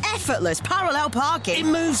action. Effortless parallel parking.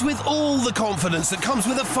 It moves with all the confidence that comes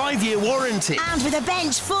with a 5-year warranty. And with a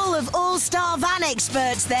bench full of all-star van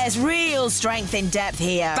experts, there's real strength in depth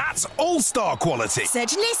here. That's all-star quality.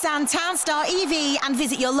 Search Nissan Townstar EV and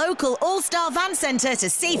visit your local all-star van centre to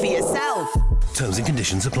see for yourself. Terms and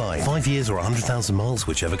conditions apply. 5 years or 100,000 miles,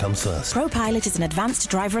 whichever comes first. ProPilot is an advanced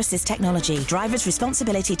driver assist technology. Driver's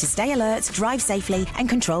responsibility to stay alert, drive safely and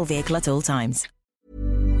control vehicle at all times.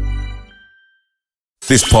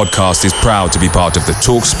 This podcast is proud to be part of the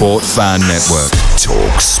TalkSport Fan Network.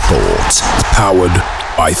 TalkSport.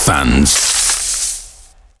 Powered by fans.